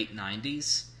in the late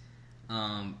 90s,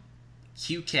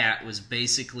 Q-Cat was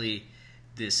basically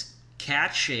this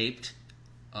cat-shaped,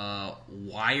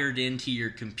 wired into your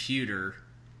computer,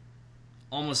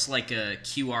 almost like a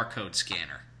QR code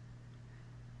scanner.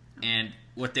 And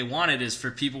what they wanted is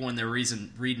for people when they're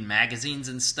reading magazines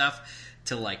and stuff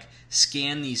to like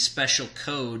scan these special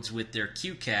codes with their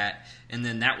Q-Cat, and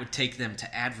then that would take them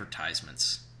to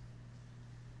advertisements.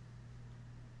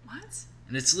 What?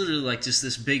 And it's literally like just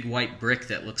this big white brick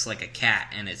that looks like a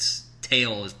cat, and its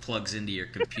tail plugs into your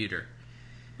computer.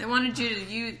 They wanted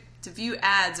you to view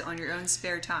ads on your own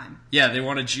spare time. Yeah, they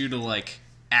wanted you to like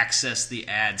access the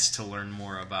ads to learn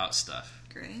more about stuff.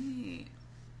 Great.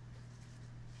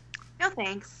 No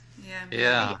thanks.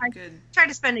 Yeah. Good. Try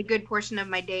to spend a good portion of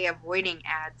my day avoiding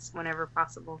ads whenever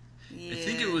possible. Yeah. I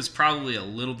think it was probably a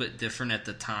little bit different at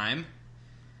the time.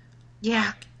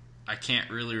 Yeah. I can't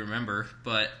really remember,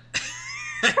 but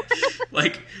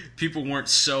like people weren't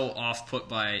so off put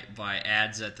by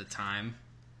ads at the time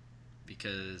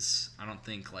because I don't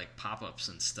think like pop-ups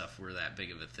and stuff were that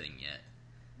big of a thing yet.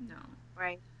 No.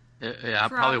 Right. Yeah, it probably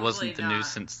Probably wasn't the not.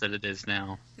 nuisance that it is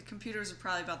now. The computers are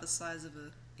probably about the size of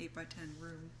a 8x10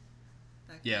 room.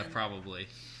 Back Yeah, then. probably.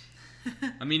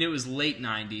 I mean, it was late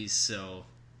 90s, so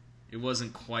it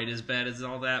wasn't quite as bad as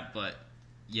all that, but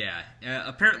yeah.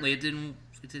 Apparently it didn't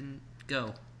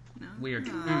go. No? Weird.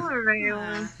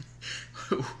 Aw.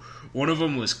 One of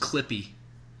them was Clippy.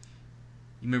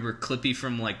 You remember Clippy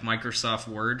from like Microsoft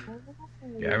Word?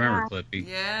 Yeah, I remember Clippy.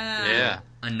 Yeah. Yeah.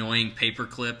 Annoying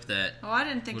paperclip that. Oh, I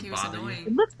didn't think Would he was bother you? It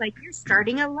annoying. looks like you're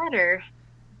starting a letter.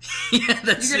 Yeah,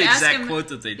 that's You the could ask exact him- quote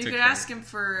that they You took. could from ask it. him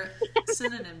for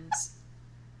synonyms.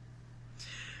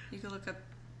 You could look up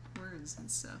words and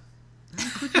stuff.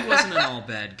 Clippy wasn't an all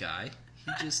bad guy.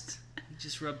 He just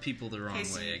rubbed people the wrong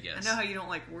Casey, way, I guess. I know how you don't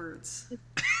like words.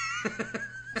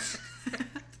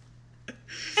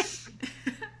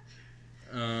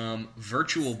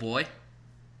 Virtual Boy.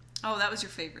 Oh, that was your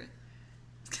favorite.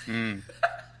 Mm.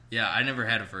 Yeah, I never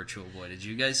had a Virtual Boy. Did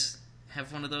you guys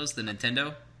have one of those? The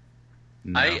Nintendo?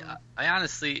 No. I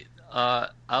honestly,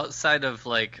 outside of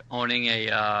like owning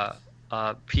a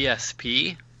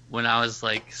PSP when I was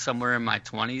like somewhere in my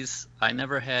 20s, I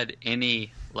never had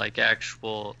any like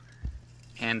actual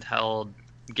handheld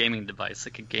gaming device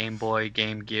like a Game Boy,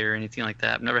 Game Gear, anything like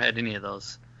that. I've never had any of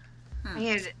those. I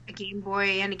had a Game Boy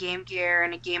and a Game Gear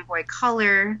and a Game Boy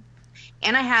Color.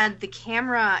 And I had the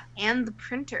camera and the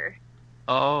printer.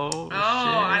 Oh, Oh, shit.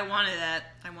 I wanted that.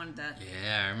 I wanted that.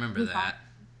 Yeah, I remember that.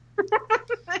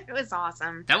 It was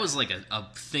awesome. That was like a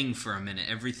thing for a minute.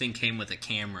 Everything came with a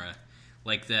camera.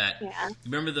 Like that. Yeah.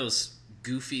 Remember those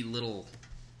goofy little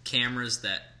cameras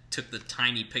that took the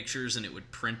tiny pictures and it would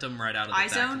print them right out of the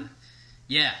back of iZone? the...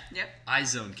 Yeah. Yep.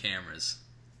 iZone cameras.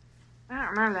 I don't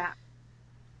remember that.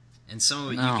 And some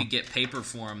of it No. you could get paper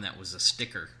for them that was a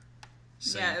sticker.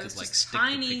 So Yeah, you it could was like just stick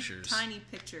tiny, the pictures. tiny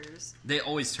pictures. They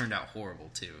always turned out horrible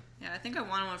too. Yeah, I think I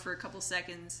wanted one for a couple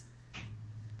seconds.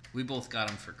 We both got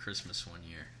them for Christmas one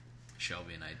year.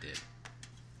 Shelby and I did.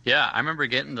 Yeah, I remember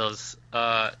getting those,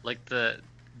 like the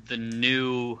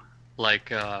new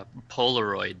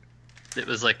Polaroid. It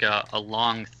was like a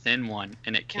long, thin one,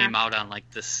 and it came out on like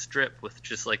this strip with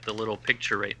just like the little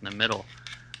picture right in the middle.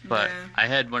 But Yeah. I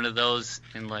had one of those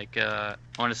in like I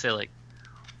want to say like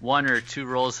 1 or 2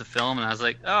 rolls of film, and I was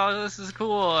like, oh, this is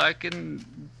cool. I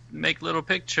can make little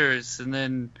pictures and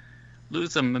then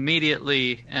lose them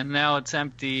immediately, and now it's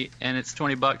empty and it's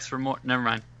 $20 for more. Never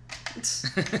mind. This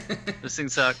thing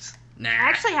sucks. Nah. I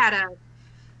actually had a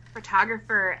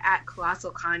photographer at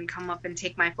Colossal Con come up and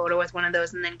take my photo with one of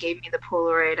those and then gave me the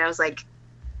Polaroid. I was like,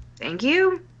 thank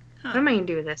you? Huh. What am I going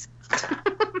to do with this?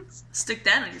 Stick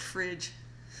that on your fridge.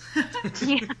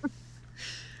 Yeah.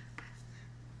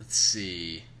 Let's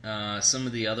see. Some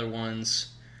of the other ones.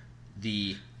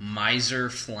 The Miser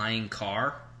flying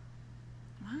car,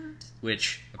 What?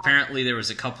 which apparently there was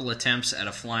a couple attempts at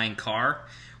a flying car.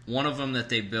 One of them that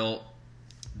they built,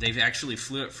 they've actually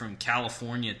flew it from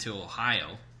California to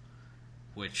Ohio,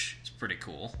 which is pretty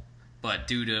cool. But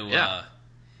due to Yeah.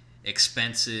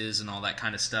 expenses and all that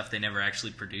kind of stuff, they never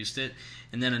actually produced it.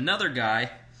 And then another guy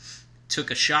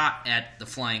took a shot at the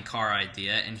flying car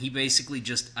idea, and he basically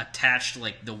just attached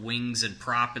like the wings and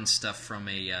prop and stuff from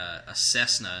a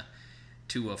Cessna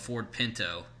to a Ford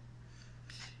Pinto.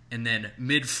 And then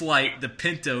mid-flight, the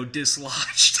Pinto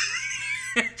dislodged.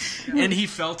 And he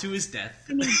fell to his death.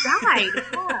 And he died.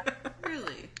 Yeah.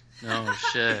 Really? Oh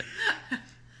shit.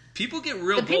 People get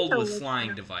real The bold Pinto with was flying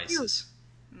kind of devices.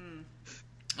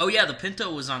 Oh yeah, the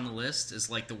Pinto was on the list as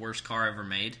like the worst car ever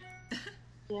made.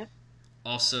 Yeah.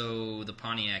 Also, the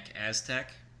Pontiac Aztek.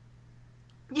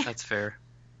 That's fair.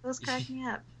 Those crack me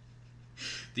up.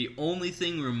 The only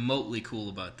thing remotely cool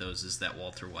about those is that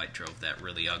Walter White drove that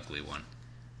really ugly one.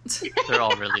 They're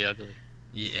all really ugly.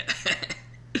 Yeah.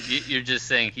 You're just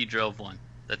saying he drove one.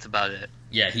 That's about it.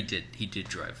 Yeah, he did. He did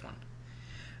drive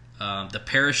one. The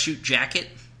parachute jacket.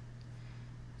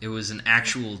 It was an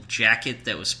actual jacket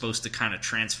that was supposed to kind of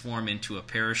transform into a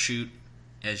parachute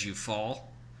as you fall.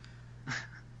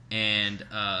 And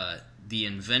the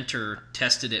inventor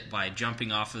tested it by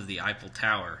jumping off of the Eiffel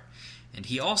Tower, and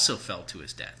he also fell to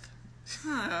his death.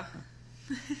 Huh.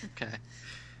 Okay.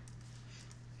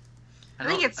 I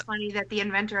think it's funny that the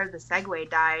inventor of the Segway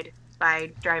died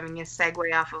by driving his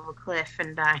Segway off of a cliff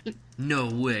and dying. No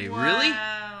way, really?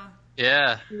 Wow.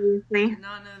 Yeah, Seriously. Did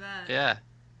not know that. yeah.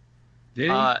 Did he?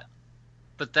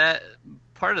 But that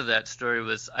part of that story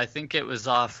was, I think it was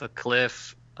off a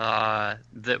cliff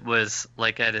that was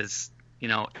like at his,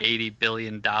 $80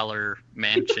 billion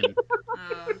mansion.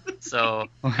 Oh. So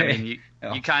I mean,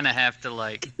 Yeah. you kind of have to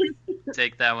like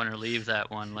take that one or leave that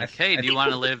one. Like, hey, do you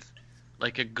want to live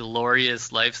like a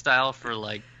glorious lifestyle for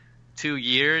like 2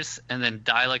 years and then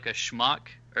die like a schmuck,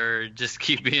 or just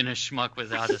keep being a schmuck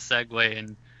without a Segway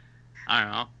and I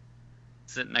don't know,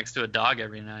 sit next to a dog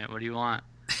every night? What do you want?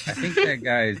 I think that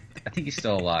guy. I think he's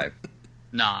still alive.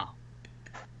 Nah.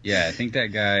 Yeah, I think that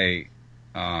guy.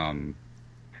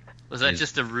 Was that Is-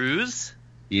 just a ruse?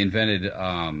 He invented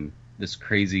this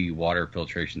crazy water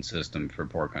filtration system for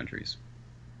poor countries.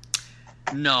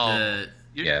 No.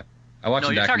 You're- Yeah, I watched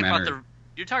a documentary.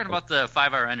 You're talking about the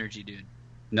 5 Hour Energy dude.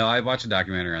 No, I watched a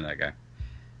documentary on that guy.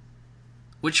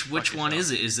 Which Fuck one yourself.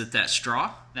 is it? Is it that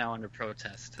straw? Now under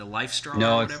protest. The life straw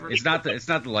No, or it's whatever? it's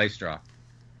not the life straw.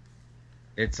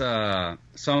 It's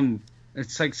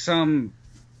it's like some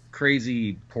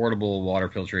crazy portable water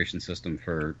filtration system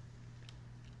for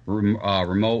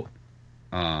remote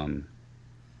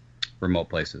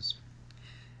places.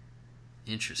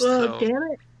 Interesting. Well, So- damn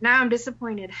it. Now I'm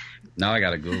disappointed. Now I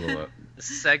gotta Google it.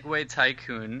 Segway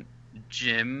tycoon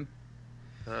Jim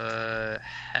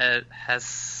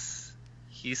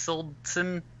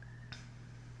Hesseldson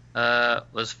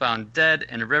was found dead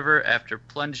in a river after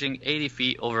plunging 80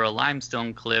 feet over a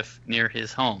limestone cliff near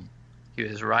his home. He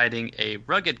was riding a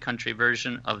rugged country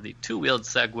version of the two-wheeled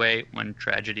Segway when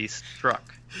tragedy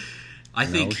struck. I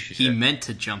think shit. he meant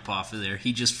to jump off of there.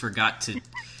 He just forgot to.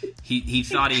 He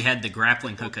thought he had the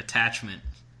grappling hook attachment.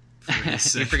 For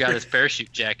his He forgot his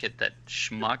parachute jacket, that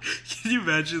schmuck. Can you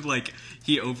imagine, like,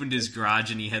 he opened his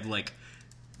garage and he had, like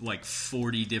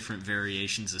 40 different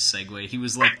variations of Segway. He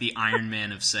was like the Iron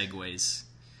Man of Segways.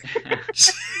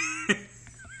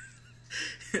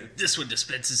 This one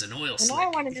dispenses an oil And slick. now I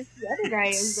want to know who the other guy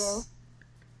is, though.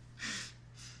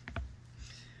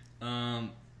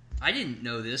 I didn't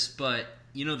know this, but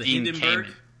you know the Dean Hindenburg?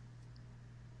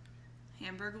 Kamen.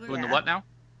 Hamburglar? Doing the Yeah. what now?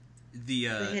 The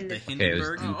Hindenburg.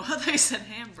 Hindenburg? Oh, I thought you said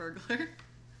Hamburglar.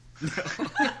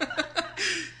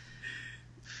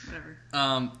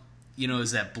 Whatever. You know,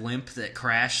 is that blimp that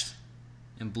crashed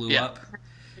and blew Yeah. up?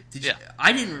 Did Yeah.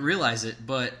 I didn't realize it,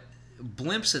 but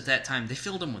blimps at that time, they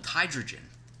filled them with hydrogen.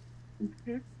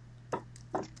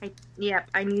 Yep,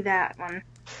 I knew that one.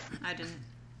 I didn't.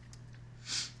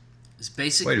 It's Wait a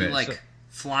basically minute, like so-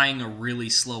 flying a really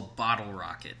slow bottle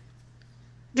rocket.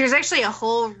 There's actually a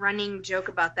whole running joke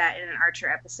about that in an Archer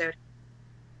episode.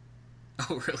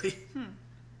 Oh, really?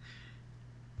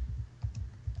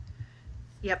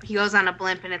 Yep, he goes on a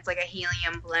blimp and it's like a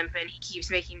helium blimp, and he keeps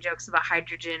making jokes about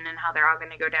hydrogen and how they're all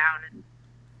going to go down. And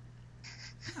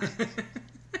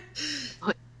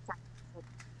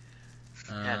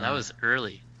Yeah, that was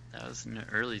early. That was in the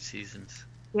early seasons.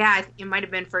 yeah, I think it might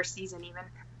have been first season even.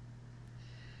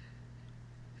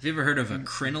 Have you ever heard of a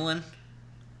crinoline?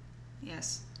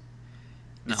 Yes.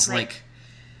 No. It's like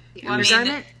The Well, I mean,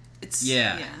 undergarment? It's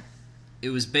Yeah. it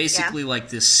was basically like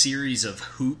this series of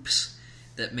hoops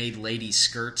that made ladies'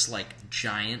 skirts like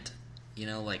giant, you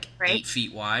know, like Right. 8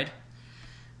 feet wide.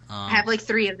 I have like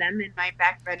 3 of them in my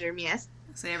back bedroom, yes.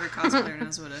 So every cosplayer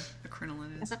knows what a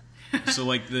crinoline is. So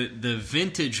like the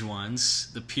vintage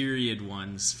ones, the period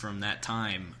ones from that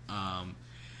time,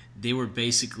 they were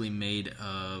basically made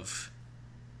of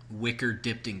wicker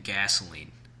dipped in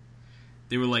gasoline.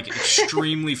 They were like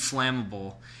extremely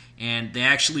flammable, and they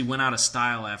actually went out of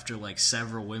style after like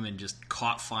several women just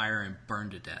caught fire and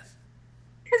burned to death.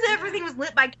 Because everything was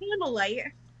lit by candlelight.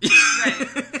 Right.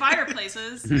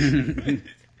 Fireplaces.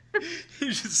 You're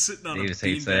just sitting on Davis a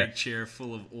hates beanbag that. chair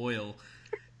full of oil,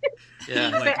 Yeah,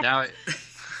 like now.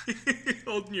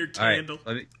 holding your All right, candle.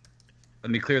 let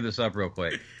me clear this up real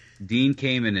quick. Dean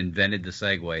came and invented the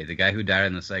Segway. The guy who died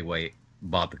on the Segway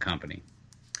bought the company.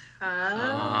 Oh.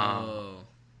 Oh.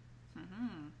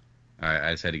 All right,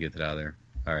 I just had to get that out of there.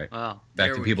 All right, Wow. back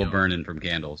There to we people go. burning from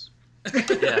candles.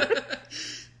 Yeah.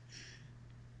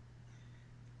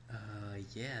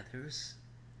 Yeah,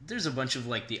 there's a bunch of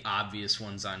like the obvious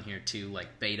ones on here too,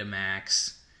 like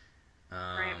Betamax,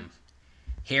 Right.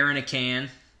 Hair in a Can.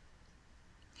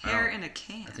 Hair in a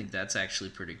can. I think that's actually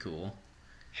pretty cool.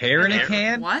 Hair in a Hair?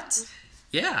 can? What?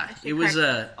 Yeah, it was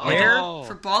a Oh.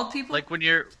 For bald people? Like when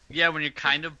you're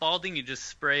kind of balding, you just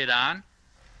spray it on.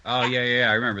 Oh yeah,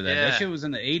 I remember that. Yeah. That shit was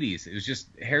in the '80s. It was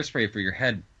just hairspray for your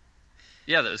head.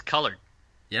 Yeah, that was colored.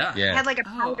 yeah. It Yeah. had like a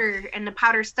Oh. powder, and the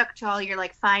powder stuck to all your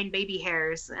like fine baby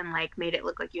hairs and like made it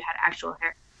look like you had actual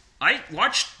hair. I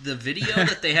watched the video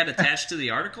that they had attached to the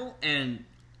article, and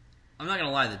I'm not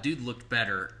gonna lie, the dude looked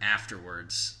better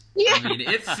afterwards. Yeah. I mean,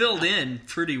 it filled in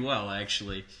pretty well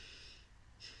actually.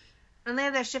 And they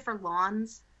have that shit for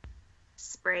lawns.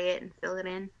 Spray it and fill it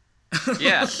in.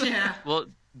 Yeah. Yeah. Well,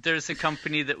 there's a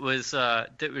company that was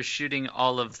shooting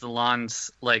all of the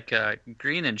lawns like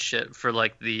green and shit for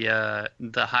like the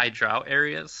high drought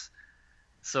areas.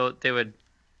 So they would,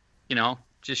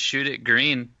 just shoot it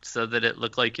green so that it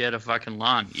looked like you had a fucking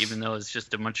lawn, even though it's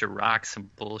just a bunch of rocks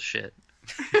and bullshit.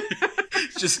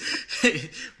 Just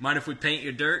mind if we paint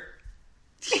your dirt?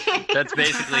 That's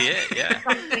basically it. Yeah.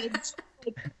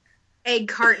 Like, egg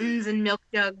cartons and milk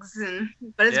jugs,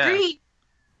 but it's Yeah. green.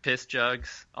 Piss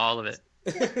jugs, all of it.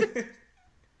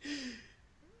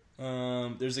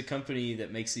 There's a company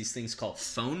that makes these things called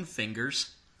phone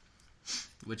fingers,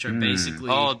 which are basically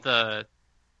Oh, the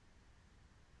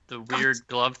weird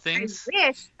glove I things.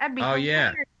 wish that'd be. Oh,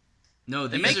 yeah. no,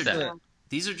 They these make are that.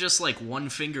 these are just like one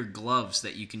finger gloves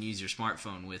that you can use your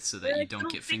smartphone with, so that They're you like don't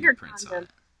little get finger fingerprints on condoms. it.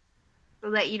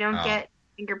 so that you don't Oh. get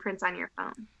fingerprints on your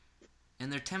phone.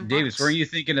 And they're $10. Davis, weren't you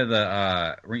thinking of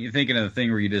the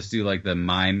thing where you just do like the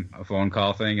mime phone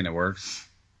call thing and it works?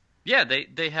 Yeah,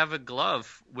 they have a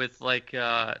glove with like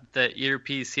the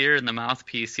earpiece here and the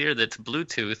mouthpiece here that's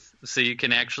Bluetooth, so you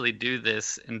can actually do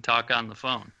this and talk on the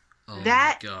phone. Oh my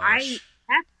That's gosh!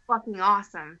 fucking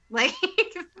awesome. Like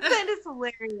that is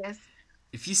hilarious.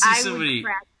 If you see I somebody, would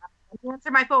crack up. I'd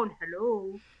answer my phone.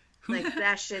 Hello. who, Like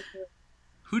that shit.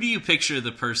 who do you picture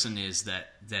the person is that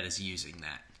is using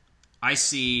that? I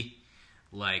see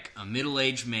like a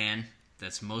middle-aged man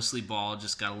that's mostly bald,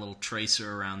 just got a little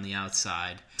tracer around the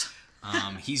outside.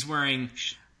 He's wearing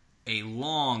a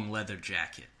long leather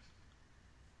jacket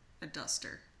A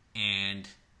duster. and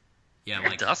yeah, A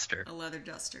like duster. A leather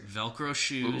duster. Velcro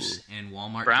shoes and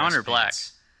Walmart Brown dress or black?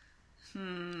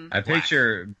 pants. I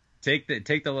picture take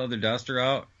the leather duster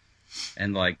out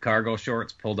and like cargo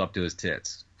shorts pulled up to his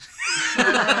tits.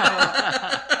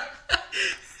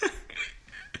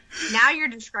 Now you're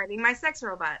describing my sex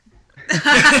robot.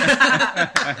 I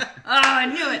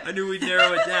knew it. I knew we'd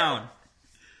narrow it down.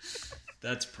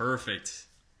 That's perfect.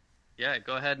 Yeah,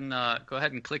 go ahead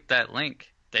and click that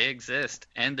link. They exist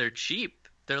and they're cheap.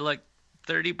 They're like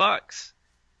 $30.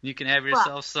 You can have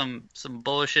yourself some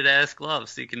bullshit ass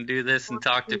gloves so you can do this and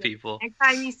talk to people. Next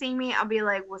time you see me, I'll be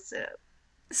like, "What's up?"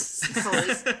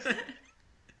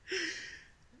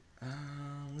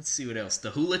 Let's see what else. The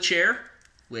hula chair,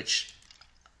 which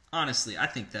honestly I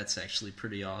think that's actually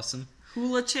pretty awesome.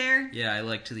 Hula chair? Yeah, I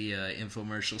liked the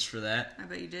infomercials for that. I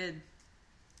bet you did.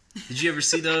 Did you ever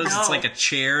see those? No. It's like a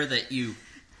chair that you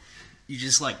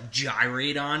just like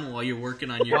gyrate on while you're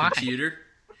working on your computer.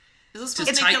 Is this Just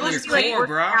supposed to make tighten it your look core,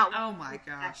 bro. Oh my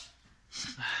gosh.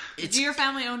 It's, Do your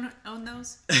family own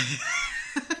those?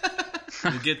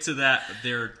 we'll get to that.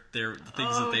 They're the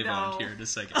things that they've owned here in a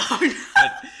second. Oh, no.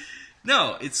 But,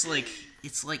 no, it's like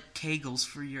Kegels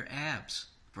for your abs,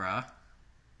 bruh.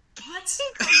 What?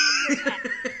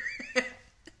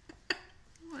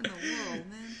 What in the world,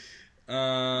 man?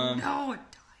 No, it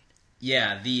died.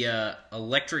 Yeah, the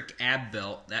electric ab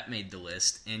belt, that made the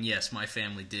list. And yes, my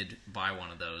family did buy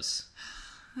one of those.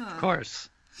 Of course.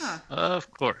 Huh.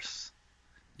 Of course.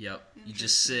 Yep. You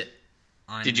just sit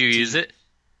on... Did you use it?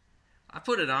 I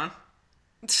put it on.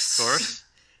 Of course.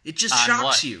 It just On shocks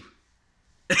what? you.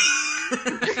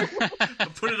 I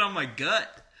put it on my gut.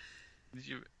 Did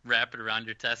you wrap it around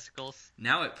your testicles?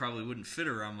 Now it probably wouldn't fit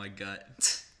around my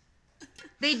gut.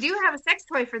 They do have a sex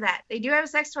toy for that. They do have a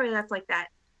sex toy that's like that.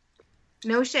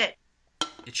 No shit. It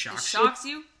It shocks you. shocks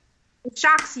you? It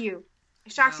shocks you.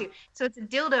 It shocks Wow. you. So it's a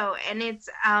dildo, and it's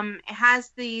it has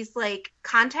these like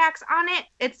contacts on it.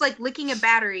 It's like licking a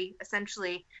battery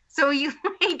essentially. So you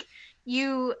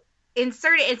you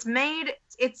insert it.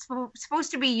 It's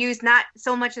supposed to be used not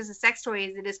so much as a sex toy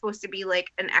as it is supposed to be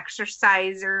like an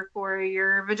exerciser for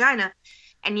your vagina,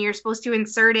 and you're supposed to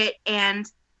insert it and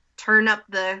turn up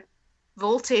the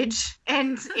voltage,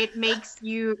 and it makes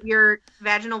your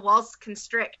vaginal walls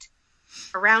constrict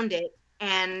around it,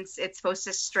 and it's supposed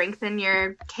to strengthen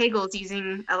your kegels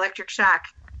using electric shock.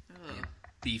 Ugh.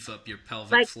 Beef up your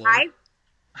pelvic Like floor.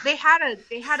 they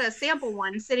had a sample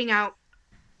one sitting out,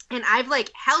 and I've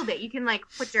like held it. You can like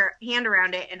put your hand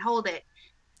around it and hold it,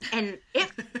 and it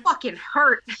fucking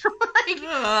hurt. Like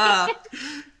Ugh.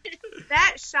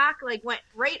 that shock like went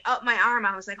right up my arm.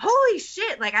 I was like, holy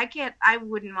shit! Like I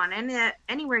wouldn't want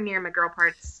anywhere near my girl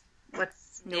parts.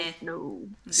 No.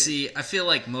 See, I feel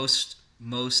like most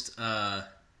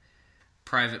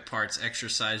private parts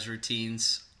exercise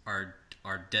routines are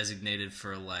designated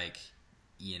for like,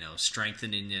 you know,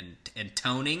 strengthening and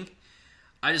toning.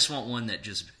 I just want one that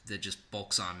just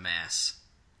bulks on mass.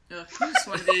 Ugh, you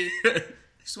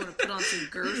just want to put on some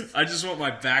girth. I just want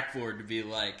my backboard to be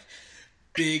like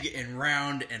big and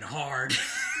round and hard.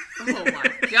 Oh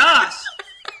my gosh.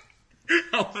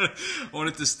 I want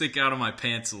it to stick out of my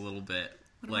pants a little bit.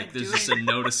 What am Like I there's doing? just a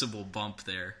noticeable bump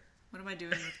there. What am I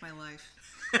doing with my life?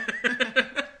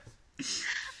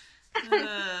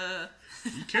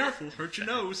 Be careful, hurt your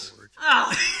nose.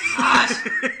 Oh gosh.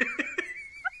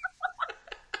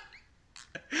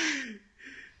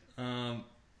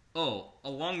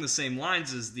 Along the same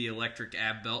lines as the electric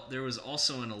ab belt, there was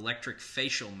also an electric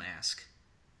facial mask.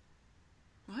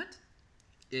 What?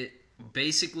 It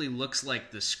basically looks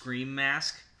like the Scream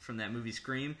mask from that movie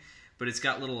Scream, but it's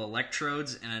got little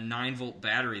electrodes and a 9-volt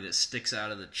battery that sticks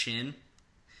out of the chin,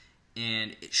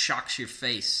 and it shocks your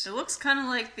face. It looks kind of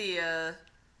like the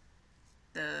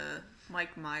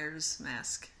Mike Myers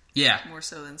mask, Yeah. more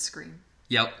so than Scream.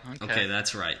 Yep. Okay. Okay,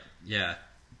 that's right. Yeah.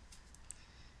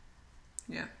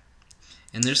 Yeah.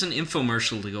 And there's an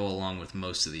infomercial to go along with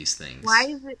most of these things.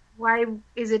 Why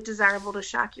is it desirable to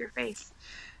shock your face?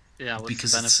 Yeah, what's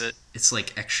Because the benefit? it's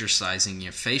like exercising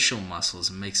your facial muscles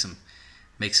and makes them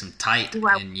tight Do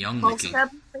I and young bulk looking. up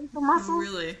facial muscles?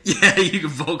 Really? Yeah, you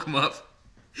can bulk them up.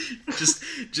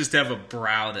 just have a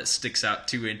brow that sticks out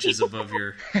 2 inches above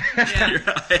your Yeah. your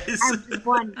eyes. I'm just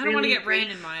one I don't want to really get rain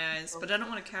great- in my eyes, but I don't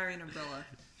want to carry an umbrella.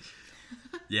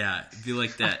 Yeah, it'd be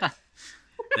like that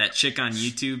chick on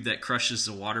YouTube that crushes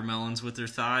the watermelons with her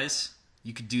thighs.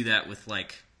 You could do that with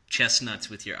like chestnuts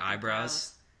with your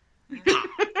eyebrows. Pop,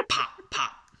 pop,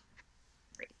 pop.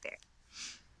 right there.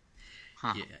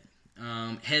 Huh.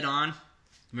 Yeah. Head on.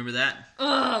 Remember that?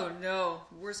 Oh no,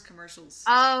 worst commercials.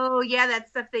 Oh yeah, that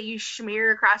stuff that you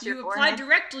smear across your You apply forehead.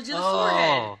 directly to the Oh,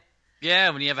 forehead, yeah,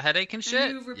 when you have a headache and and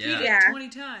shit. you repeat Yeah. it Yeah. 20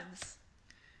 times.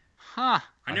 Huh.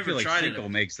 I never feel like tried Cinco it.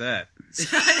 makes that.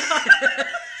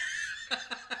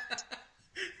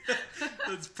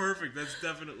 That's perfect. That's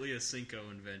definitely a Cinco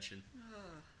invention.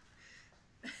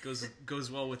 Goes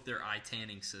well with their eye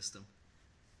tanning system.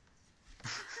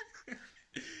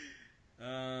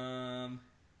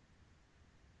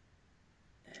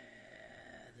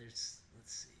 Let's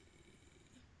see.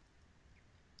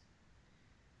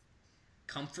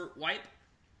 Comfort wipe,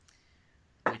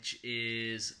 which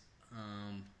is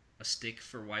a stick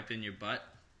for wiping your butt.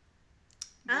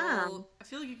 Well, I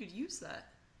feel like you could use that.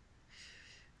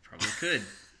 Probably could.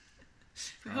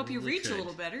 I hope you reach a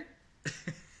little better.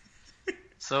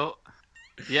 So,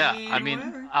 yeah, I mean,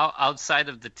 whatever. outside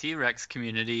of the T-Rex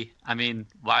community, I mean,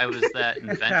 why was that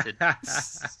invented?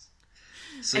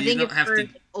 So I you think don't it's have for to.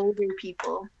 older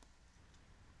people.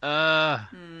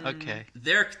 Okay.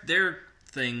 Their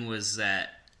thing was that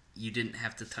you didn't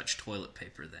have to touch toilet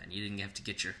paper then. You didn't have to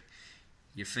get your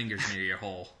fingers near your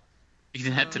hole. You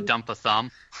didn't have to dump a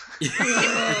thumb.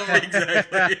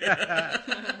 Exactly.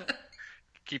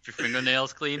 Keep your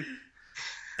fingernails clean.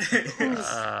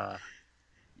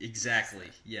 Exactly.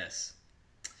 Yes.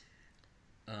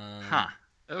 Huh.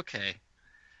 Okay.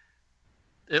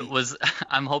 It was.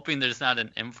 I'm hoping there's not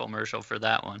an infomercial for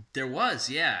that one. There was,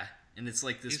 yeah. And it's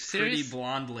like You this pretty serious?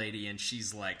 blonde lady, and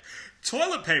she's like,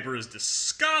 toilet paper is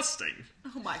disgusting.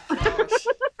 Oh my gosh.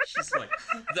 She's like,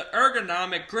 the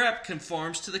ergonomic grip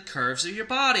conforms to the curves of your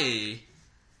body.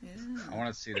 I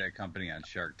want to see that company on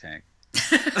Shark Tank.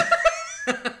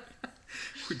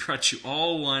 We brought you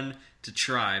all one to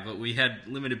try, but we had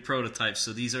limited prototypes,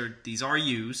 so these are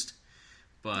used,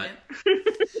 but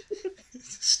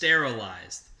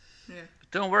sterilized. Yeah.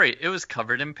 Don't worry, it was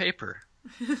covered in paper.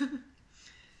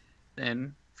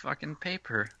 Then fucking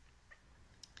paper.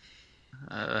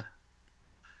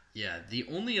 Yeah, the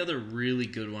only other really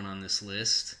good one on this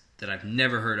list that I've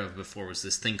never heard of before was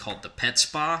this thing called the Pet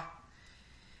Spa,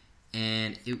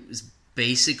 and it was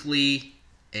basically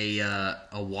a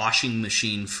washing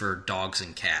machine for dogs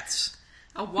and cats.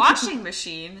 A washing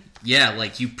machine? Yeah,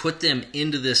 like you put them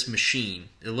into this machine.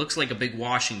 It looks like a big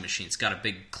washing machine. It's got a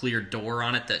big clear door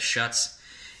on it that shuts,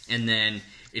 and then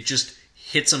it just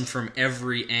hits them from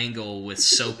every angle with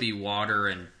soapy water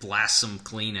and blasts them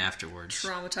clean afterwards.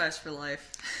 Traumatized for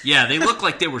life. Yeah, they look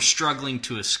like they were struggling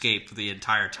to escape the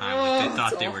entire time. Like they thought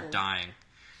that's they were awful. dying.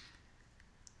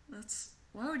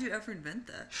 Why would you ever invent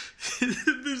that?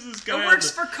 There's this guy. It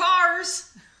works for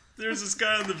cars! There's this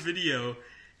guy on the video,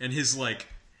 and his, like,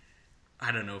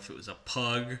 I don't know if it was a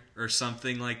pug or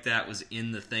something like that was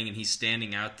in the thing, and he's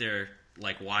standing out there,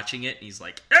 like, watching it, and he's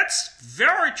like, it's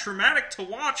very traumatic to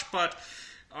watch, but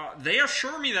they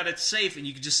assure me that it's safe, and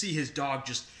you can just see his dog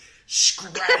just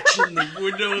scratching the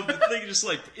window of the thing, just,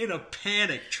 like, in a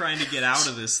panic, trying to get out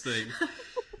of this thing.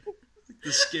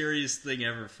 The scariest thing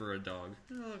ever for a dog.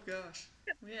 Oh gosh.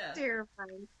 Yeah.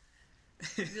 Terrifying.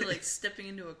 It'd be like stepping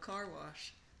into a car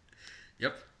wash.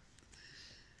 Yep.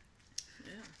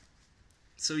 Yeah.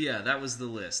 So yeah, that was the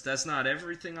list. That's not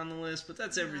everything on the list, but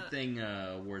that's everything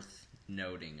worth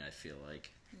noting, I feel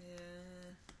like. Yeah.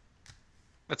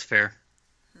 That's fair.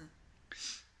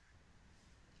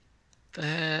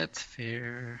 That's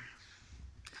fair.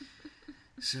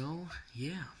 So,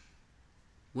 yeah.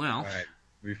 Well, All right.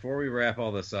 Before we wrap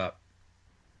all this up,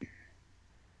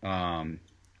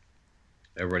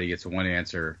 everybody gets one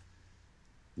answer.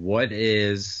 What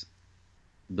is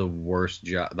the worst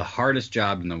job, the hardest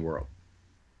job in the world?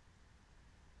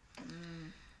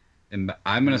 And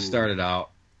I'm going to start it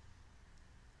out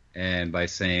and by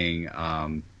saying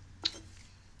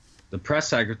the press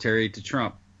secretary to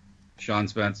Trump, Sean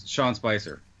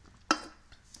Spicer.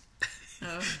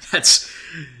 that's...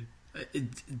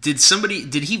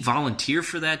 Did he volunteer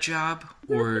for that job?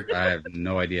 Or I have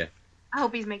no idea. I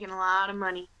hope he's making a lot of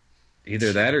money.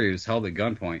 Either that or he was held at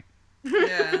gunpoint.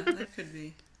 Yeah, that could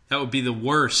be. that would be the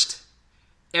worst.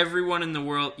 Everyone in the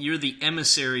world, you're the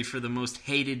emissary for the most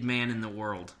hated man in the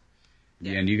world.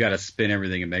 Yeah, and you got to spin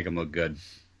everything and make him look good.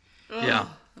 Ugh, Yeah.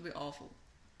 That'd be awful.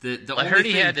 The I only heard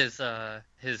he thing- had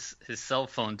his cell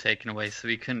phone taken away, so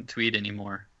he couldn't tweet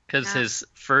anymore. Because Yeah. his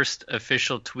first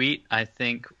official tweet, I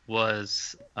think,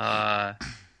 was had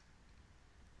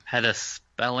a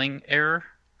spelling error.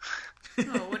 Oh,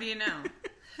 what do you know?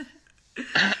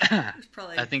 It's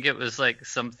probably. I think it was like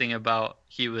something about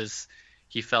he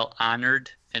felt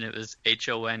honored, and it was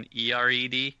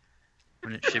HONERED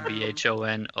when it should be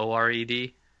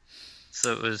HONORED.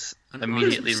 So it was An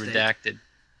immediately honest mistake. redacted.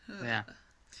 Ugh. Yeah,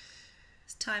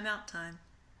 It's timeout time.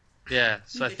 yeah.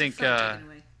 So You I get your think phone taken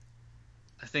away.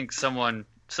 I think someone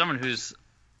who's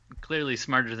clearly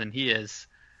smarter than he is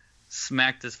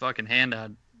smacked his phone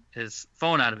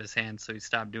out of his hand, so he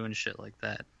stopped doing shit like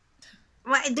that.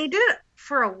 Well, they did it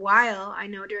for a while, I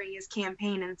know, during his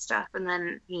campaign and stuff, and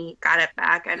then he got it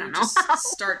back. I don't know. Just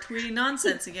start tweeting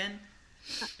nonsense again.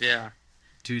 Yeah.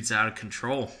 Dude's out of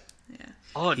control. Yeah.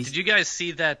 Oh, did you guys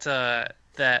see that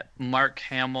that Mark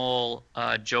Hamill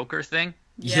Joker thing?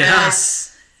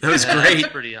 Yes. That was Yeah, great.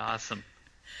 that's pretty awesome.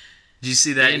 Did you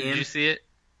see that, Ian, Ian? did you see it?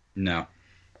 No.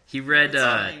 He read It's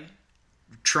funny.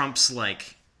 Trump's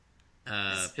like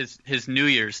His New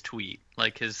Year's tweet,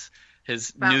 like his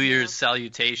Wow. New Year's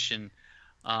salutation.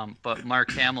 But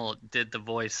Mark Hamill did the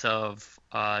voice of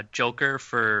Joker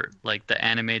for like the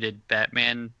animated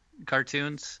Batman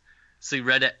cartoons. So he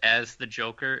read it as the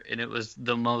Joker, and it was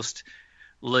the most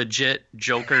legit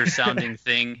Joker sounding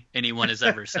thing anyone has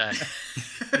ever said.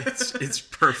 it's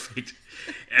perfect.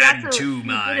 That's And a- to he did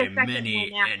my a second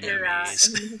many one after,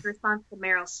 enemies. in his response to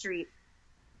Meryl Streep.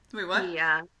 Wait, what?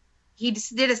 He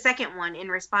just did a second one in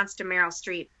response to Meryl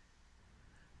Streep.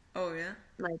 Oh,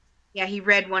 yeah? Yeah, he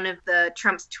read one of the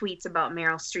Trump's tweets about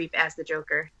Meryl Streep as the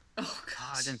Joker. Oh, Oh,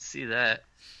 I gosh. didn't see that.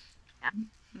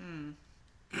 Hmm.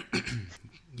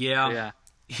 Yeah.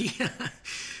 Yeah.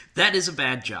 That is a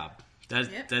bad job.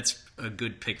 Yep. That's a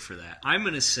good pick for that. I'm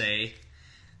going to say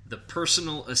the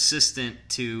personal assistant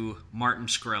to Martin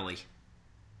Shkreli.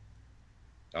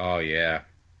 Oh yeah,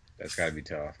 that's got to be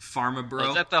tough. Pharma Bro.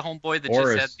 Was that the homeboy that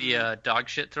Or just is- had the dog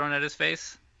shit thrown at his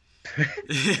face?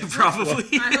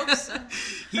 Probably. I hope so.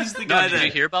 He's the No, guy did that...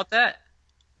 you hear about that?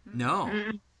 No.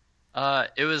 Mm-mm.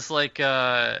 It was like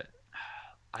I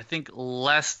think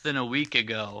less than a week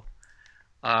ago.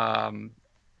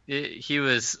 He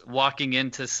was walking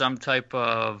into some type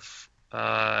of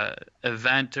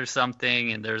event or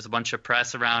something, and there's a bunch of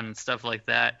press around and stuff like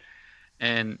that.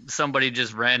 And somebody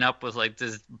just ran up with like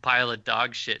this pile of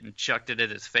dog shit and chucked it at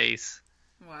his face.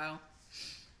 Wow.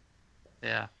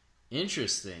 Yeah.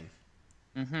 Interesting.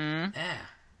 Mm-hmm. Yeah.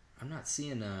 I'm not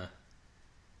seeing a...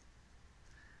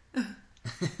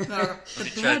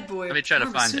 The bad boy let me try to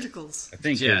find it. pharmaceuticals. I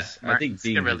think Yeah, I think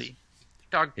being his really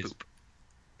dog his- poop.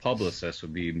 publicist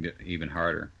would be even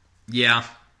harder. Yeah.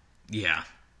 Yeah.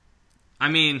 I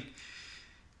mean,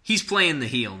 he's playing the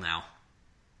heel now.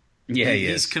 Yeah, he He's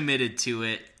is. committed to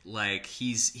it. Like,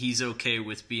 he's okay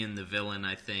with being the villain,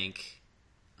 I think.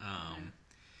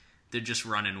 They're just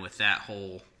running with that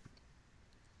whole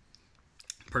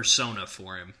persona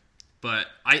for him. But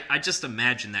I just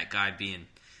imagine that guy being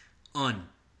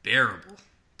unbearable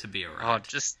to be Oh, around.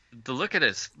 just the look at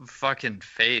his fucking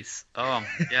face. Oh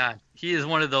my god, he is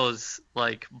one of those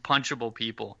like punchable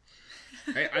people.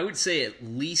 I would say at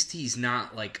least he's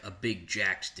not like a big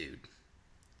jacked dude.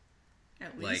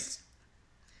 At Like- least.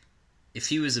 If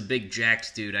he was a big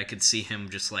jacked dude, I could see him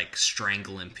just like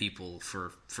strangling people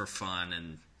for fun,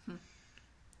 and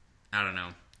I don't know.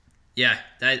 Yeah,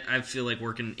 I feel like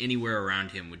working anywhere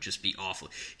around him would just be awful.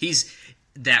 He's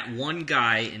that one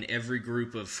guy in every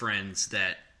group of friends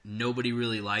that nobody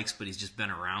really likes, but he's just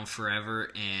been around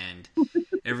forever, and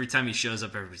every time he shows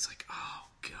up, everybody's like, oh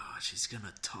gosh, he's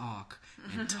gonna talk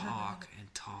and talk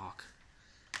and talk.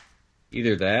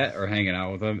 Either that or hanging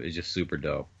out with him is just super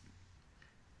dope.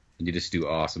 And you just do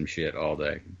awesome shit all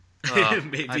day.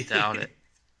 Maybe. I doubt it.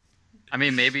 I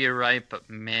mean, maybe you're right, but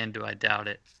man, do I doubt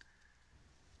it.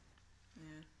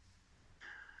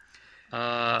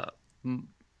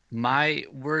 My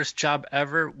worst job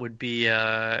ever would be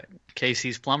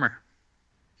Casey's plumber.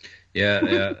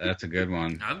 Yeah, that's a good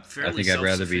one. I'm fairly think I'd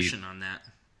rather be- self-sufficient on that.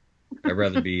 I'd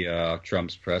rather be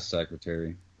Trump's press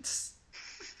secretary.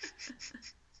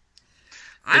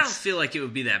 I don't feel like it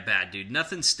would be that bad, dude.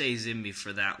 Nothing stays in me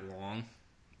for that long.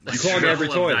 You clog every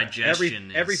level of toilet.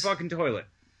 digestion Every is- fucking toilet.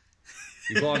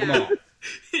 You clog them all.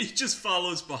 He just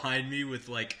follows behind me with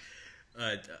like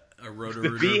a rotor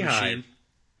beehive. machine.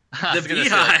 I was The gonna say,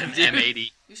 beehive, like dude. an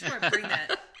M80. You should probably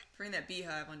bring that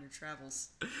beehive on your travels.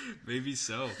 Maybe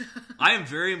so. I am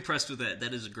very impressed with that.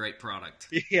 That is a great product.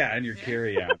 Yeah, and your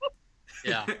carry-on.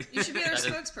 Yeah, You should be their That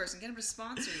is- spokesperson. Get him to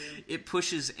sponsor you. It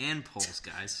pushes and pulls,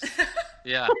 guys.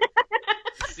 yeah.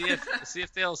 See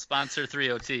if they'll sponsor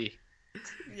 3OT.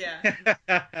 Yeah.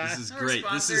 This is Our great.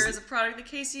 This sponsor is is a product that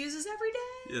Casey uses every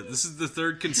day. yeah, this is the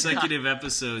third consecutive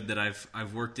episode that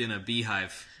I've worked in a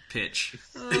beehive pitch.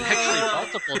 Actually,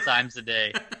 multiple times a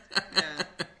day.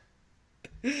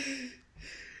 Yeah.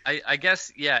 I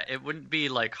guess, yeah, it wouldn't be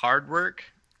like hard work.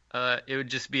 It would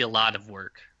just be a lot of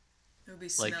work. It would be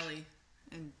Like, smelly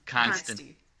and constant.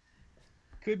 nasty.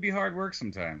 Could be hard work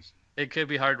sometimes. It could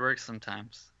be hard work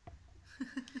sometimes.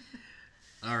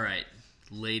 All right,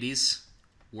 ladies,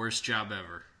 worst job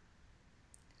ever.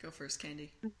 Go first,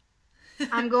 Candy.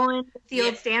 I'm going with the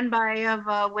old Yeah. standby of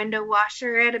a window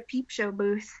washer at a peep show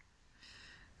booth.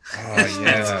 Oh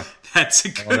yeah. That's a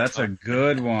good. Oh, that's a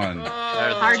good one. Or the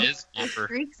Hard jizz bumper.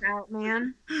 Freaks out,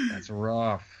 man. That's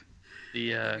rough.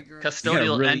 The That'd be gross.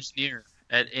 custodial really- engineer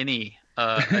at any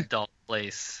adult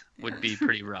place would be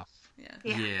pretty rough. Yeah.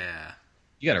 Yeah.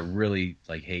 You gotta really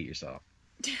hate yourself,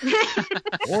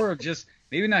 or just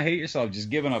maybe not hate yourself, just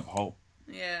giving up hope.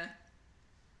 Yeah.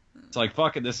 It's like,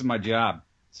 fuck it, this is my job.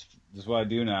 This is what I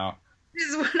do now. This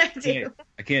is what I do.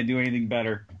 I can't do anything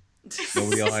better.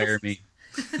 Nobody will hire me.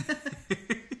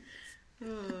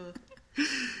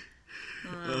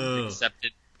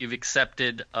 You've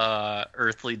accepted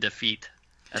earthly defeat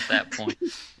at that point.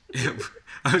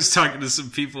 I was talking to some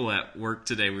people at work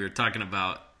today. We were talking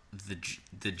about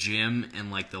the gym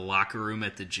and the locker room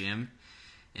at the gym,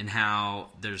 and how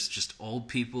there's just old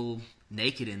people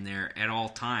naked in there at all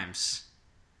times,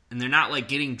 and they're not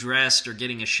getting dressed or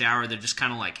getting a shower. They're just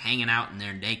kind of hanging out in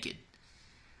there naked,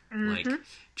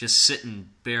 just sitting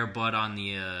bare butt on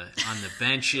the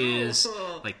benches,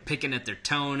 picking at their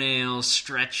toenails,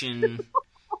 stretching,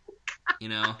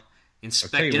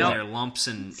 inspecting what. their lumps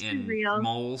and Real.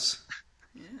 moles.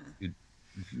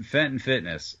 Fenton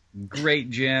Fitness, great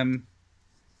gym.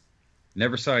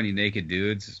 Never saw any naked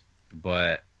dudes,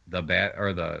 but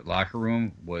the locker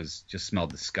room just smelled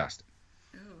disgusting.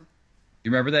 Ooh.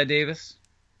 You remember that, Davis?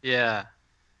 Yeah.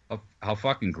 How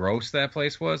fucking gross that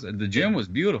place was. The gym was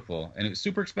beautiful, and it was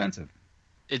super expensive.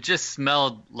 It just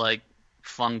smelled like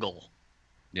fungal.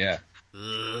 Yeah.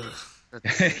 Ugh.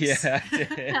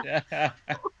 Yeah.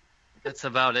 That's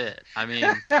about it. I mean,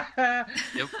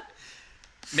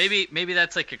 maybe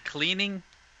that's a cleaning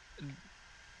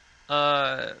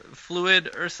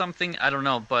fluid or something. I don't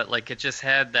know, but it just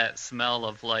had that smell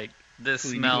of this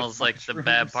Cleaning smells with like the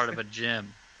bad mushrooms. part of a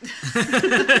gym.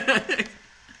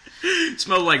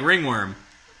 Smelled like ringworm.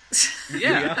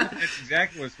 Yeah, that's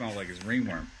exactly what it smelled like. Is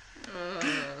ringworm.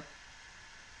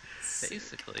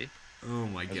 Basically. Oh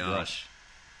my That's gosh.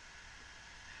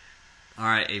 All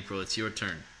right, April, it's your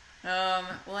turn.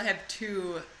 Well, I have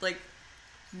two.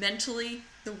 Mentally,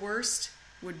 the worst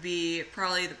would be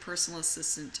probably the personal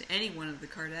assistant to any one of the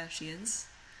Kardashians.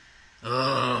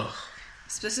 Oh,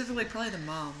 Specifically, probably the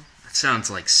mom. that sounds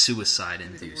like suicide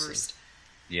Would be the inducing. worst.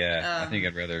 Yeah, I think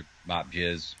I'd rather mop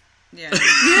jizz. Yeah.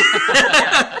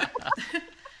 Yeah.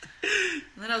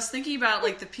 And then I was thinking about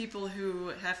the people who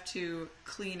have to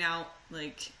clean out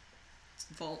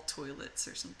vault toilets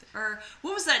or something. Or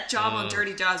what was that job on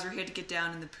Dirty Jobs where he had to get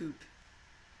down in the poop?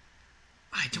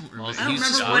 I don't remember. I don't He was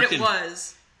remember just what working- it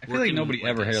was. I feel like working nobody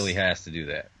ever this. really has to do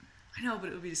that. I know, but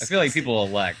it would be I disgusting. feel like people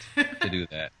elect to do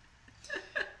that.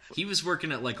 He was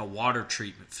working at a water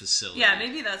treatment facility. Yeah,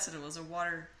 maybe that's what it was. A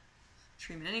water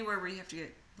treatment. Anywhere where you have to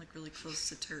get really close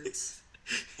to turds.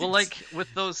 Well,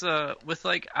 with those with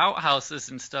outhouses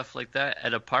and stuff like that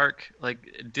at a park,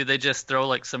 do they just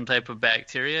throw some type of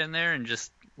bacteria in there and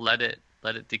just let it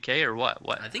decay, or what?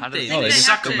 I think How does they, it- No, they they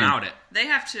suck have them to. out it. They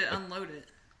have to unload it.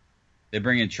 They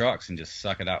bring in trucks and just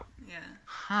suck it out. Yeah.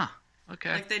 Huh.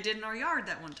 Okay. Like they did in our yard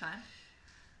that one time.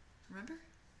 Remember?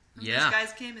 Yeah. Those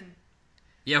guys came and...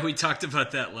 Yeah, we talked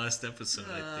about that last episode,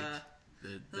 I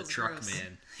think. The was truck gross.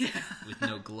 man Yeah. with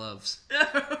no gloves.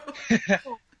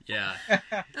 Yeah.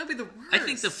 That'd be the worst. I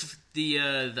think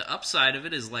the upside of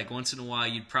it is once in a while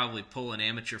you'd probably pull an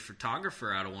amateur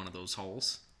photographer out of one of those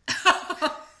holes.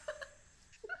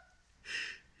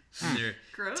 And they're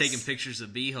Gross. taking pictures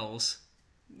of bee holes.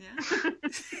 Yeah.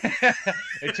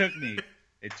 It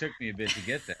took me a bit to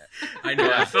get that. I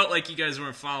know. I felt like you guys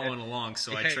weren't following along,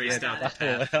 so I traced out the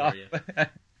path for you.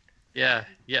 Yeah,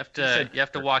 you have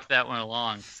to walk that one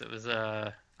along. So it was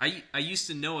I used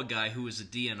to know a guy who was a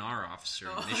DNR officer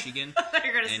in Michigan, I thought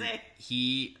you were going to and say.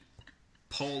 he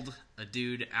pulled a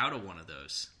dude out of one of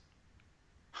those.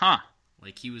 huh.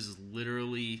 He was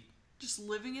literally. Just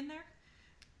living in there?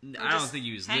 Or I don't just think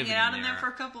he was hanging living out in in there for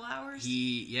a couple hours?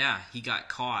 He got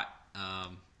caught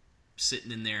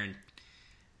sitting in there and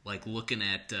looking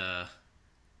at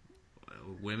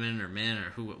women or men or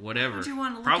whatever. Would you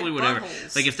wanna look probably at whatever.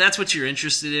 buttholes? If that's what you're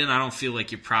interested in, I don't feel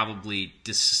like you're probably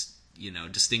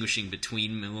distinguishing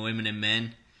between women and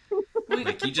men.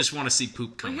 You just want to see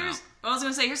poop come out. I was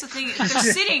going to say, here's the thing.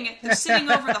 They're sitting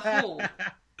over the hole.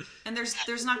 And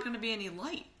there's not going to be any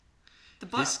light. The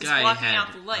butt This is guy blocking had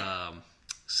out the light.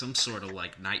 some sort of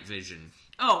night vision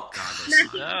Oh, goggles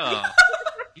on. Oh.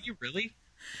 Did you really?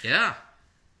 Yeah.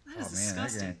 that Oh is man,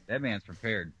 disgusting. that man's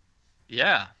prepared.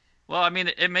 Yeah. Well, I mean,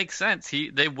 it makes sense.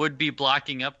 They would be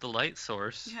blocking up the light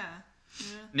source. Yeah.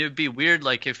 And it would be weird,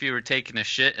 if you were taking a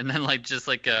shit and then just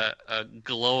a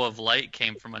glow of light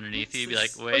came from underneath you. You'd be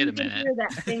like, wait a You can minute. hear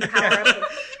that thing power up.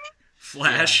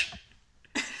 Flash.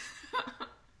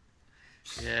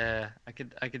 Yeah, I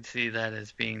could see that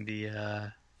as being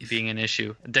being an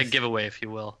issue, a dead giveaway, if you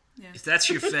will. Yeah. If that's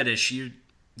your fetish,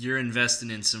 you're investing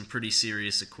in some pretty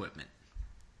serious equipment.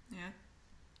 Yeah.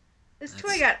 This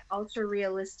That's- toy got ultra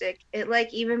realistic. It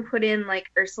like even put in like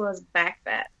Ursula's back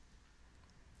fat.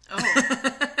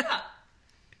 Oh,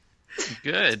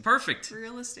 Good. Perfect.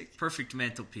 realistic. Perfect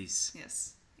mantelpiece.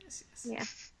 Yes. Yes. Yes. Yeah.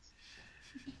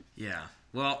 Yeah.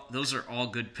 Well, those are all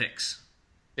good picks.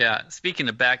 Yeah. Speaking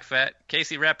of back fat,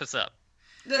 Casey, wrap us up.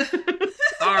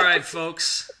 All right,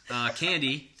 folks.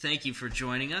 Candy, thank you for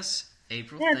joining us.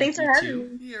 April, Yeah, thank thanks for you having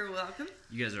too. me. You're welcome.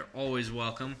 You guys are always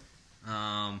welcome. We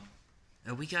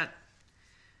got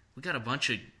a bunch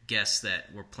of guests that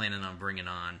we're planning on bringing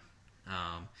on.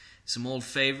 Some old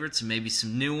favorites and maybe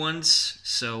some new ones.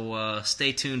 So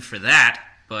stay tuned for that.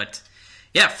 But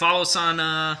yeah, follow us on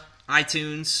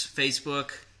iTunes,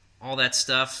 Facebook, all that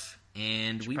stuff,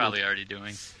 and we Probably will, already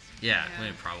doing. yeah, Yeah.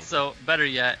 we probably. So better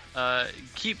yet,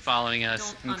 keep following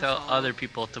us Don't and tell unfollow. other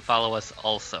people to follow us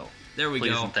also. There we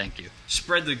Please go. and thank you.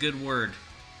 Spread the good word.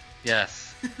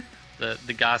 Yes.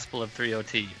 the gospel of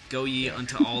 30T. Go ye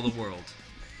unto all the world.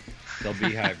 Tell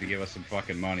Beehive to give us some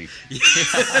fucking money.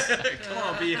 Come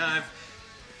on, Beehive.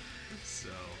 So,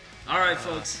 all right,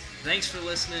 folks. Thanks for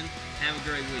listening. Have a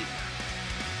great week.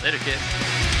 Later,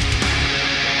 kids.